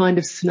 and it kind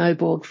of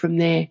snowballed from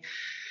there.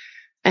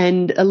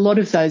 And a lot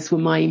of those were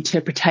my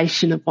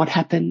interpretation of what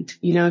happened.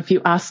 You know, if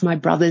you ask my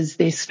brothers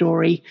their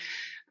story,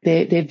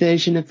 their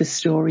version of the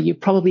story, you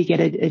probably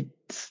get a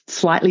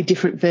slightly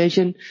different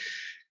version.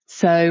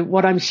 So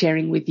what I'm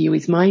sharing with you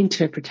is my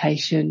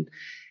interpretation.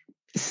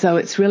 So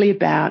it's really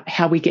about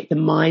how we get the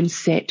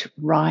mindset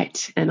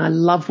right. And I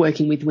love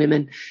working with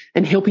women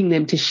and helping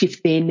them to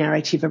shift their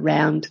narrative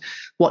around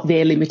what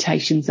their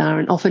limitations are.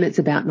 And often it's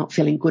about not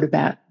feeling good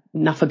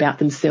enough about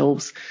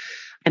themselves.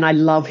 And I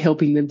love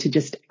helping them to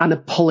just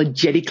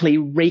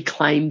unapologetically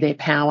reclaim their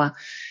power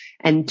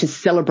and to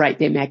celebrate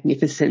their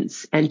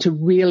magnificence and to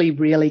really,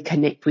 really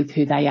connect with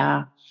who they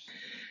are.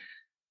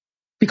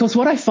 Because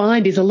what I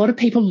find is a lot of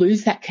people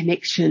lose that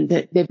connection,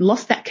 that they've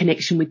lost that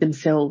connection with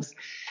themselves.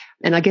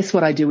 And I guess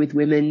what I do with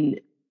women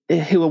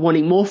who are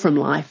wanting more from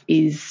life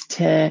is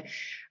to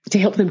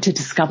help them to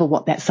discover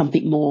what that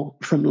something more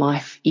from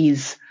life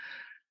is.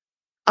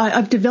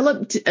 I've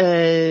developed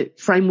a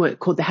framework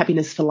called the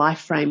Happiness for Life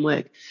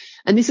framework.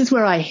 And this is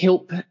where I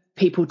help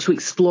people to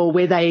explore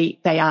where they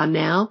are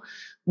now,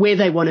 where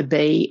they want to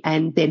be,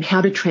 and then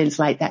how to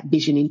translate that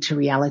vision into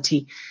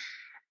reality.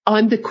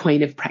 I'm the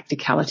queen of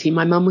practicality.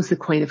 My mum was the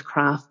queen of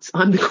crafts.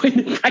 I'm the queen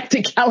of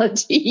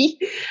practicality.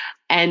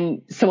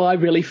 And so I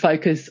really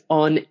focus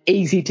on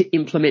easy to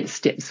implement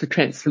steps for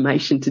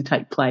transformation to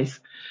take place.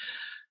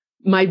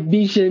 My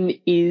vision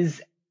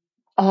is,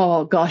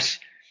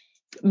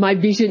 my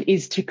vision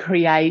is to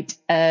create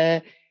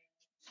a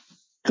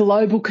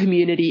global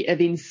community of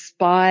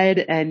inspired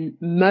and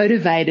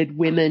motivated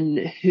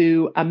women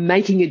who are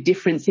making a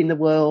difference in the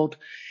world.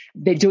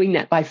 They're doing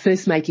that by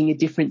first making a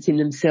difference in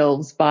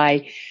themselves,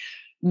 by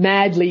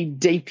madly,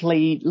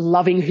 deeply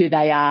loving who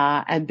they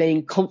are and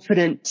being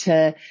confident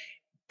to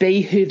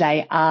be who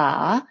they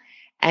are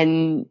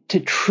and to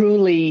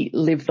truly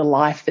live the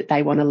life that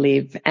they want to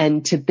live,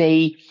 and to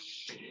be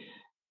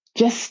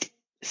just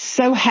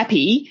so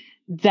happy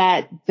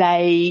that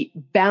they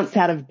bounce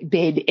out of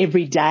bed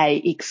every day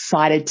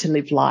excited to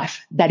live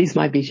life. That is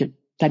my vision.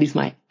 That is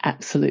my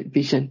absolute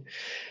vision.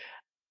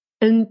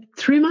 And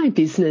through my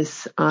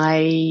business,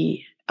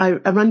 I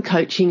run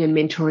coaching and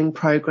mentoring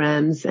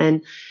programs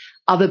and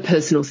other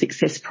personal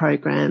success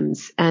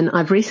programs. And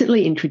I've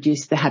recently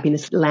introduced the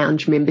Happiness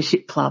Lounge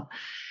membership club.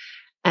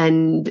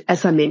 And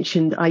as I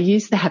mentioned, I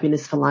use the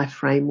Happiness for Life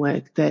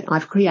framework that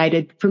I've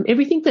created from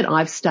everything that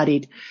I've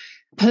studied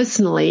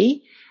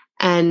personally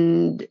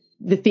and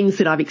the things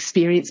that I've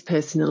experienced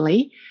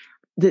personally.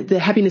 The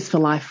Happiness for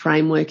Life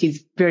framework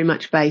is very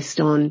much based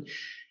on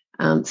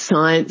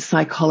science,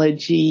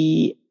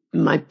 psychology,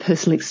 my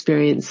personal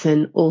experience,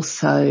 and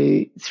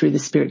also through the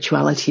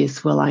spirituality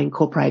as well. I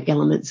incorporate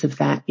elements of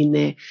that in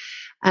there.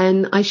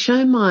 And I show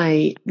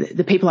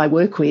the people I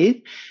work with,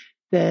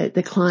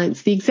 the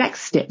clients, the exact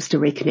steps to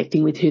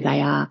reconnecting with who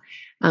they are,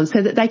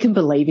 so that they can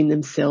believe in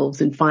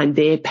themselves and find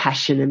their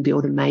passion and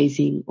build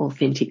amazing,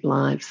 authentic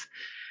lives.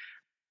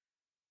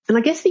 And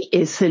I guess the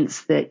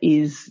essence that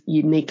is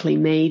uniquely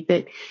me,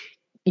 that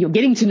you're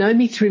getting to know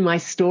me through my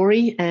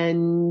story,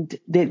 and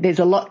there's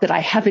a lot that I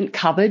haven't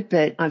covered,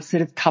 but I've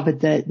sort of covered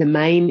the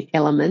main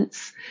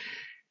elements.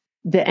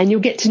 And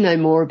you'll get to know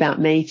more about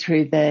me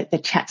through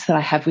the chats that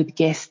I have with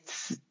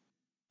guests.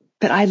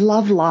 But I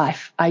love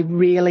life. I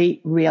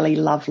really, really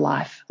love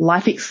life.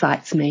 Life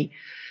excites me.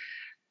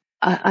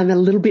 I'm a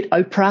little bit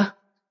Oprah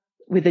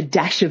with a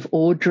dash of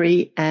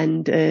Audrey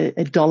and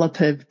a dollop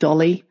of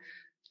Dolly.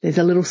 There's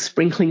a little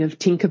sprinkling of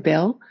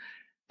Tinkerbell,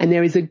 and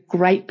there is a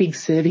great big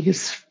serving of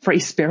free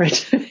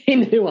spirit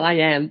in who I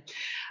am.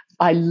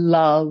 I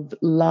love,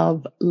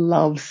 love,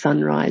 love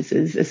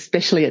sunrises,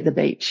 especially at the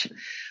beach.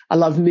 I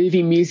love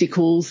movie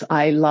musicals.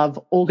 I love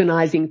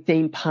organising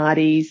theme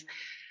parties.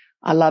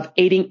 I love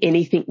eating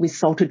anything with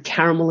salted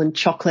caramel and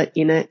chocolate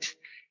in it.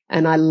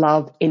 And I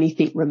love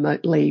anything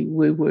remotely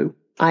woo-woo.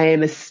 I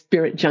am a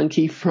spirit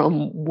junkie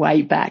from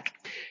way back.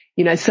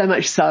 You know, so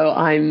much so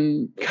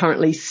I'm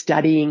currently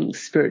studying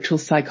spiritual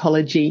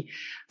psychology.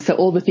 So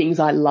all the things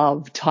I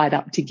love tied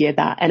up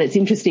together. And it's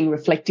interesting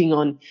reflecting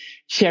on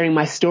sharing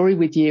my story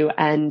with you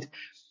and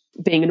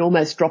being an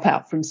almost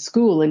dropout from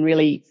school and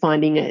really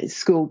finding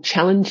school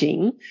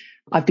challenging.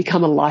 I've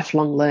become a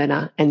lifelong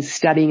learner, and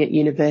studying at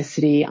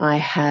university, I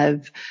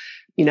have,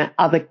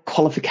 other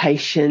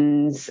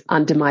qualifications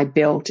under my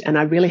belt, and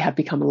I really have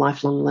become a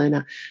lifelong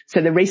learner.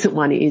 So the recent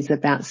one is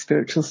about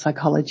spiritual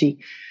psychology.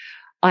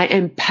 I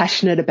am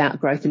passionate about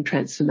growth and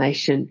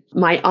transformation,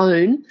 my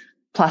own,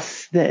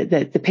 plus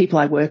the people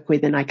I work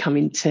with and I come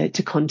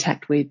into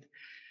contact with.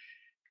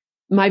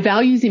 My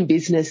values in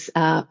business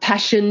are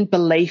passion,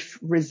 belief,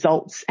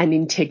 results, and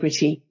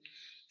integrity.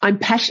 I'm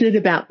passionate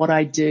about what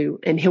I do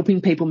and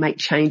helping people make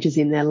changes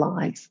in their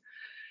lives.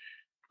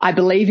 I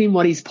believe in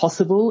what is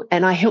possible,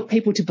 and I help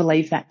people to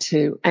believe that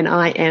too. And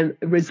I am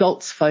a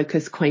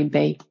results-focused Queen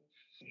Bee.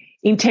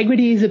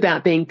 Integrity is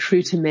about being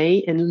true to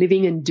me and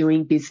living and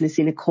doing business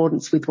in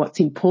accordance with what's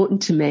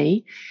important to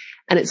me.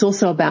 And it's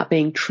also about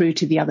being true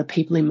to the other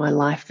people in my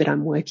life that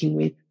I'm working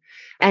with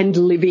and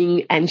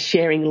living and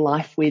sharing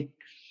life with.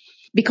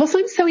 Because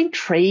I'm so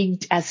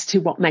intrigued as to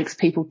what makes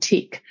people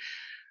tick,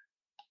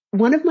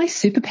 one of my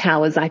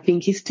superpowers, I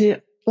think, is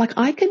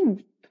I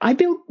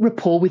build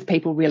rapport with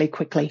people really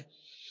quickly.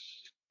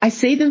 I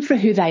see them for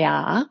who they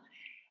are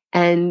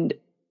and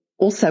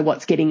also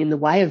what's getting in the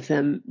way of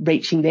them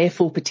reaching their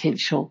full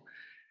potential.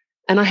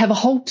 And I have a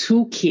whole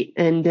toolkit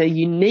and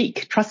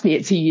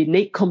it's a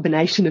unique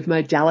combination of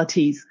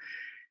modalities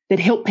that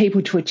help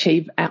people to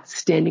achieve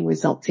outstanding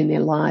results in their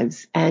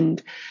lives.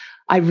 And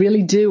I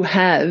really do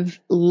have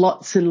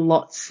lots and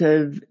lots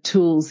of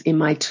tools in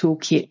my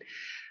toolkit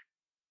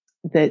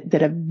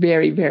that are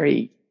very,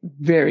 very,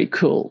 very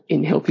cool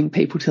in helping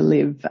people to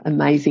live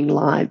amazing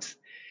lives.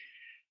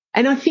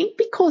 And I think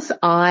because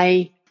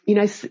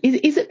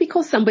is it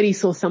because somebody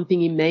saw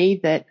something in me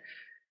that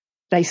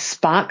they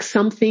sparked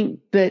something?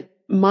 That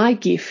my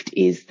gift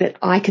is that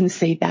I can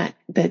see that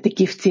the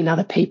gifts in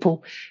other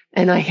people,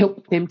 and I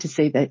help them to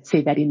see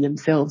that in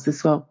themselves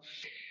as well.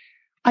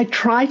 I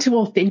try to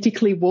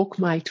authentically walk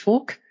my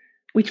talk,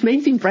 which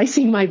means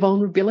embracing my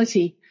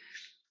vulnerability.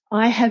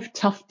 I have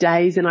tough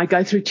days and I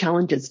go through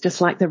challenges just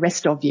like the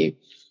rest of you.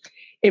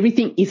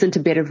 Everything isn't a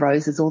bed of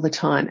roses all the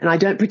time, and I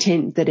don't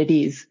pretend that it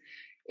is.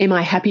 Am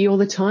I happy all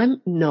the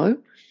time? No.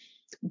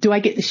 Do I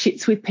get the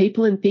shits with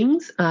people and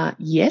things?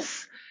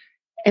 Yes.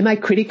 Am I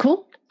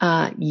critical?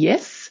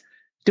 Yes.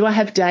 Do I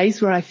have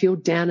days where I feel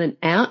down and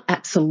out?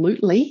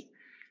 Absolutely.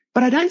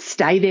 But I don't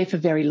stay there for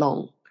very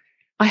long.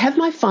 I have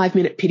my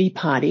 5-minute pity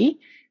party.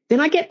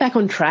 Then I get back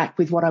on track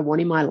with what I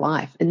want in my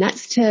life. And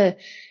that's to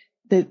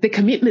the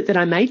commitment that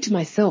I made to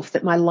myself,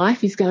 that my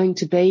life is going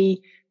to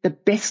be the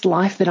best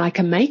life that I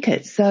can make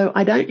it. So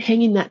I don't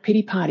hang in that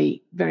pity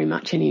party very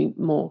much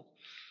anymore.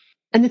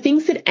 And the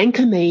things that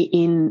anchor me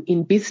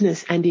in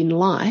business and in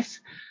life,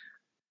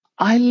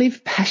 I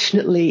live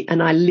passionately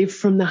and I live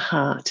from the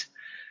heart.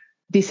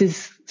 This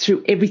is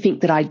through everything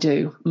that I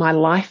do, my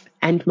life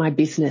and my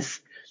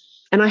business.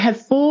 And I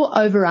have 4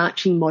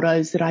 overarching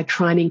mottos that I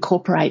try and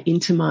incorporate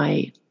into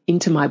my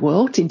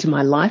world, into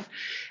my life,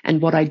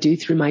 and what I do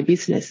through my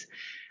business.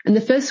 And the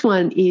first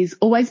one is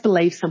always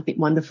believe something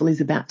wonderful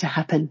is about to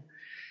happen.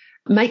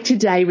 Make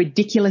today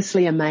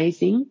ridiculously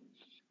amazing.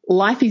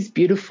 Life is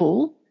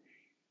beautiful,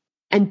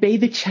 and be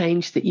the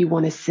change that you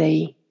want to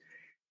see.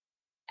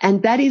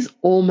 And that is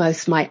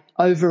almost my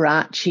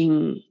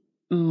overarching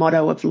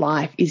motto of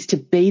life, is to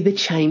be the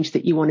change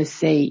that you want to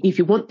see. If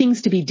you want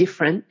things to be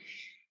different,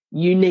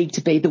 you need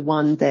to be the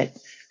one that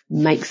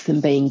makes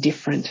them being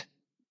different.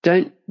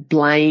 Don't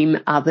blame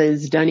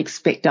others. Don't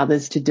expect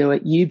others to do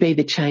it. You be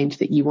the change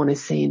that you want to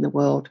see in the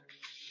world.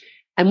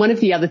 And one of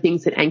the other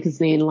things that anchors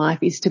me in life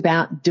is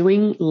about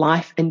doing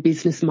life and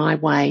business my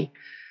way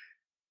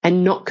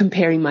and not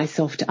comparing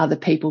myself to other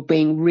people,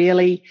 being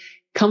really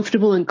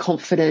comfortable and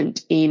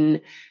confident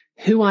in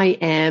who I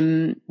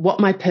am, what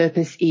my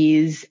purpose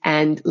is,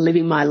 and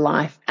living my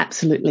life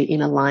absolutely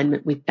in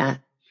alignment with that.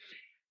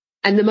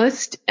 And the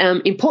most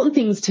important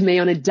things to me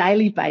on a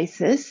daily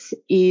basis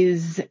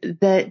is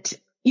that,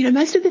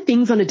 most of the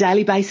things on a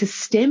daily basis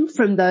stem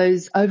from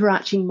those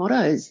overarching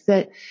mottos,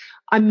 that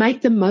I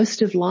make the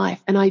most of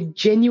life and I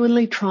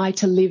genuinely try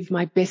to live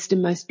my best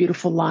and most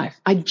beautiful life.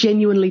 I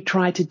genuinely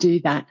try to do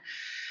that.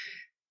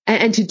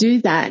 And to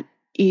do that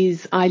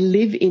is I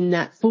live in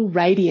that full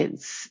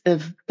radiance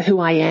of who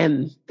I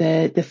am,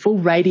 the full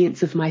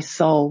radiance of my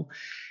soul.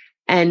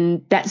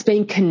 And that's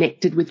being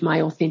connected with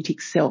my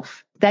authentic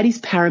self. That is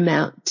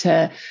paramount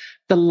to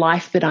the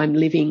life that I'm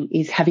living,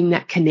 is having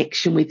that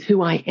connection with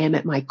who I am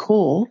at my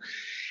core.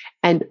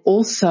 And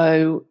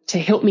also to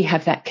help me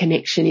have that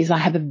connection is I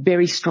have a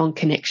very strong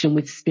connection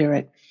with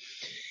spirit.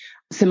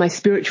 So my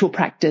spiritual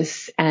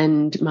practice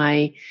and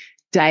my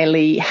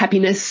daily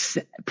happiness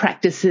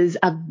practices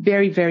are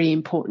very, very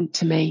important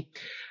to me.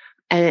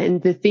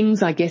 And the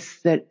things, I guess,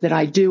 that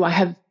I do, I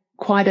have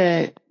quite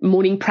a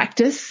morning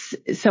practice.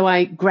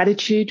 So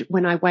gratitude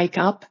when I wake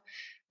up.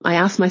 I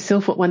ask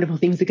myself what wonderful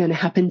things are going to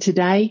happen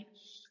today.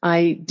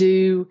 I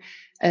do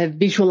a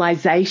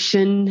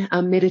visualization,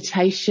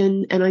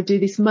 meditation, and I do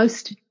this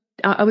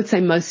I would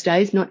say most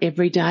days, not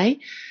every day,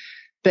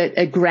 but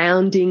a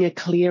grounding, a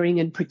clearing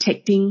and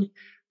protecting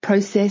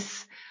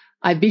process.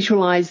 I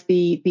visualize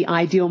the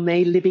ideal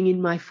me living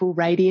in my full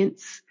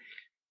radiance.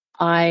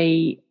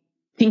 I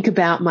think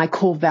about my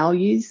core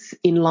values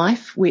in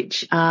life,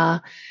 which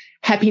are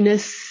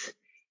happiness,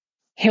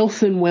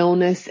 health and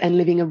wellness, and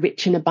living a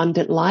rich and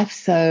abundant life.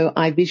 So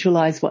I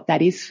visualize what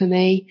that is for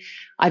me.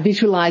 I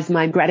visualize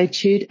my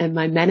gratitude and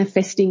my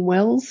manifesting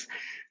wells.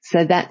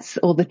 So that's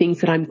all the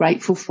things that I'm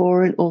grateful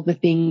for and all the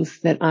things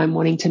that I'm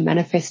wanting to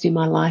manifest in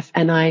my life.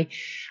 And I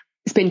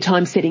spend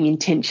time setting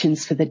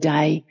intentions for the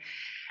day.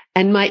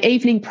 And my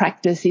evening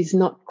practice is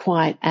not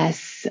quite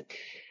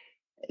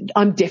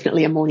I'm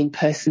definitely a morning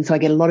person, so I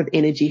get a lot of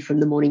energy from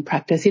the morning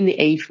practice. In the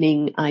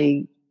evening,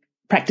 I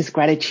practice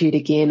gratitude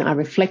again. I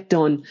reflect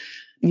on,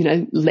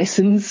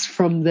 lessons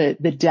from the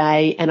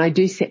day, and I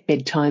do set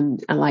bedtime,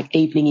 like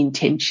evening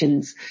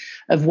intentions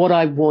of what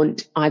I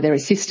want either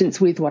assistance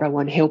with, what I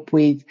want help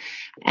with,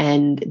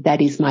 and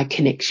that is my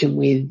connection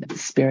with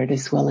spirit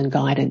as well and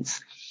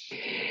guidance.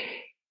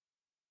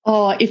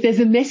 Oh, if there's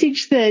a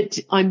message that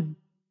I'm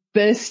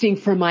bursting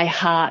from my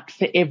heart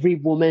for every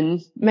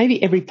woman,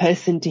 maybe every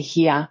person to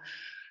hear,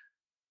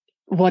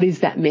 what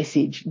is that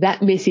message?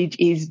 That message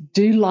is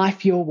do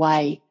life your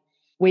way.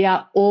 We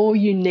are all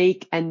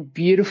unique and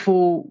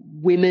beautiful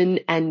women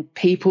and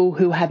people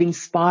who have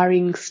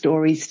inspiring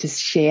stories to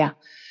share.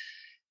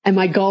 And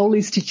my goal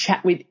is to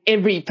chat with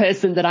every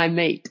person that I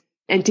meet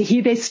and to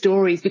hear their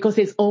stories, because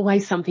there's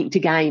always something to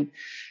gain.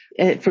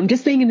 from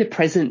just being in the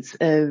presence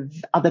of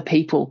other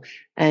people,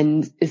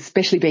 and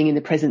especially being in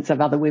the presence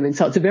of other women.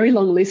 So it's a very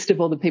long list of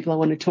all the people I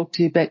want to talk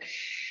to, but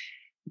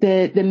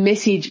the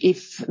message,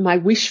 if my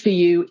wish for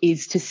you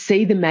is to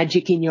see the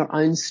magic in your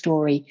own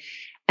story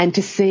and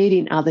to see it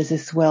in others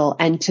as well,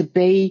 and to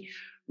be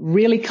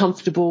really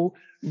comfortable,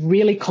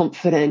 really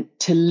confident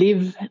to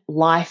live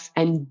life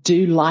and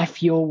do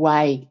life your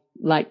way.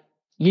 Like,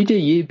 you do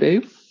you,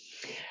 boo.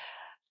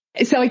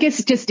 So I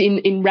guess just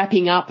in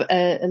wrapping up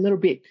a little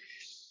bit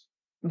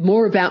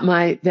more about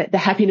the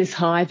Happiness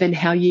Hive and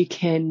how you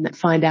can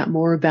find out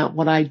more about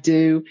what I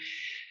do.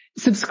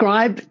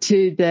 Subscribe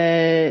to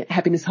the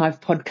Happiness Hive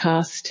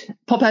podcast.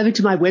 Pop over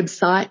to my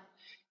website,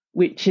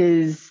 which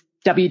is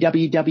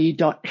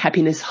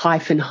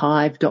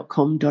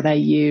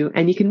www.happiness-hive.com.au,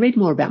 and you can read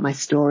more about my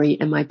story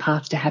and my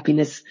path to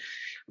happiness,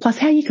 plus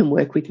how you can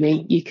work with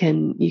me. You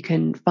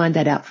can find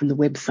that out from the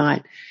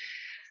website.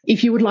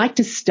 If you would like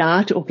to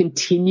start or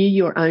continue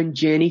your own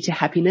journey to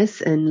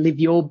happiness and live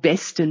your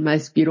best and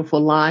most beautiful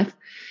life,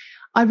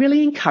 I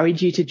really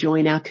encourage you to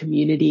join our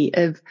community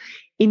of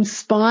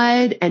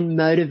inspired and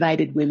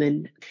motivated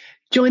women.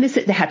 Join us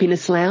at the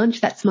Happiness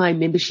Lounge. That's my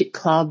membership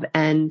club,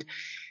 and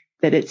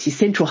that it's your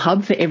central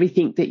hub for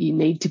everything that you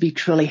need to be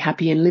truly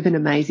happy and live an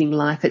amazing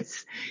life.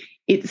 It's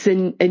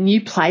a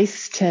new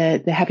place.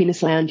 The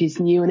Happiness Lounge is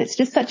new, and it's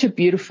just such a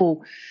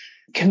beautiful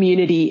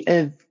community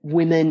of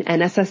women.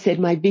 And as I said,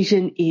 my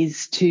vision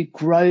is to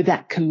grow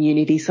that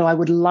community. So I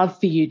would love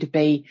for you to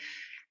be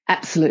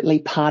absolutely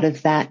part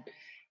of that.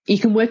 You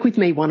can work with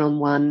me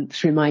one-on-one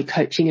through my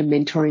coaching and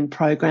mentoring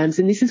programs.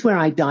 And this is where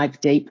I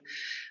dive deep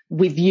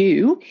with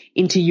you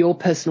into your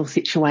personal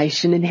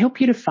situation and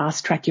help you to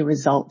fast track your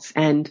results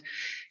and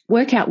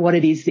work out what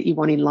it is that you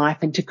want in life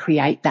and to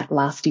create that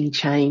lasting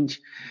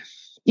change.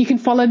 You can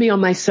follow me on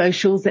my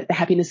socials at The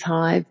Happiness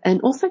Hive,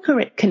 and also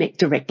connect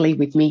directly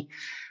with me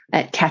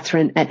at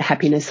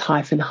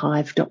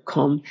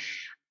Catherine@happiness-hive.com.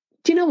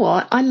 Do you know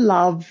what?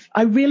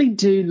 I really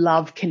do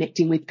love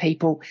connecting with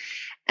people,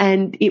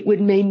 and it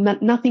would mean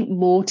nothing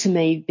more to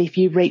me if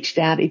you reached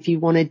out, if you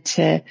wanted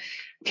to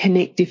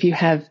connect, if you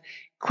have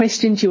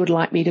questions you would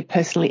like me to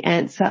personally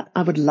answer.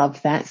 I would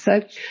love that.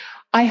 So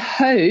I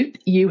hope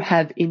you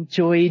have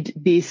enjoyed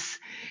this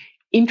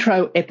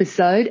intro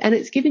episode, and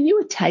it's given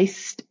you a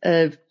taste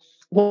of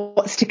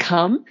what's to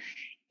come.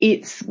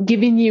 It's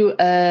given you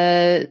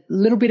a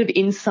little bit of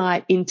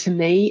insight into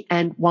me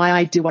and why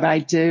I do what I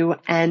do,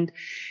 and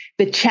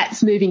the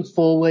chats moving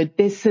forward.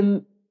 There's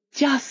some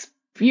just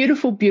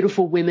beautiful,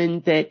 beautiful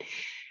women that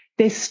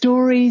their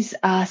stories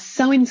are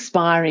so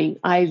inspiring.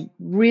 I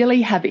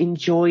really have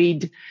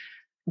enjoyed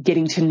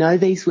getting to know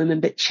these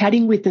women, but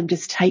chatting with them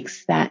just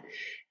takes that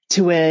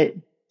to a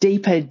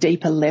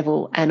deeper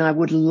level, and I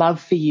would love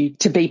for you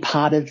to be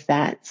part of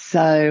that.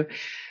 So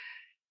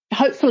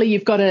hopefully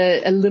you've got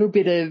a little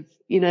bit of,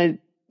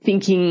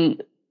 thinking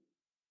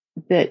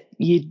that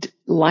you'd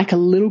like a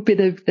little bit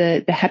of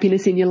the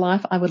happiness in your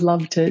life. I would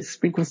love to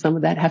sprinkle some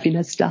of that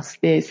happiness dust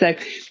there. So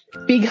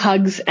big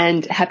hugs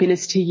and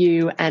happiness to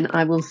you, and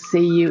I will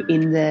see you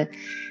in the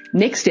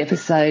next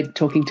episode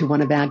talking to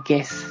one of our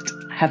guests.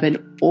 Have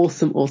an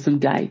awesome, awesome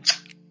day.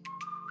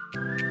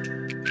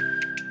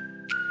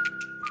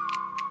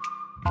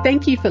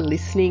 Thank you for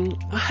listening.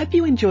 I hope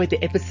you enjoyed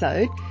the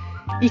episode.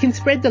 You can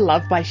spread the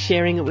love by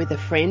sharing it with a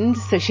friend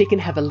so she can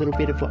have a little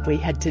bit of what we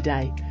had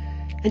today.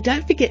 And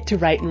don't forget to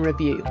rate and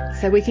review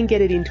so we can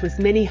get it into as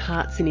many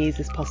hearts and ears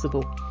as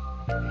possible.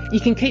 You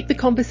can keep the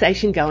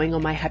conversation going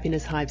on my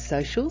Happiness Hive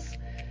socials.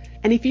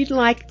 And if you'd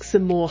like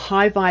some more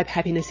high vibe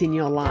happiness in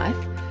your life,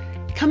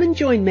 come and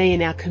join me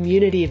in our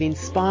community of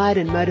inspired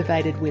and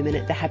motivated women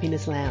at the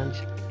Happiness Lounge.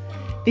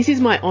 This is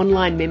my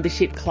online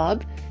membership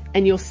club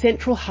and your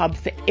central hub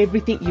for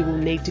everything you will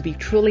need to be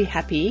truly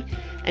happy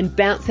and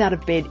bounce out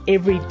of bed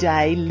every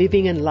day,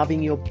 living and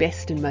loving your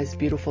best and most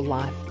beautiful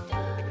life.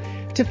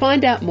 To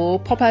find out more,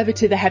 pop over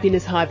to the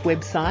Happiness Hive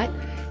website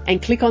and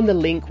click on the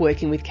link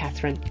Working with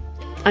Catherine.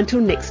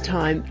 Until next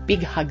time,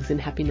 big hugs and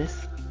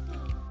happiness.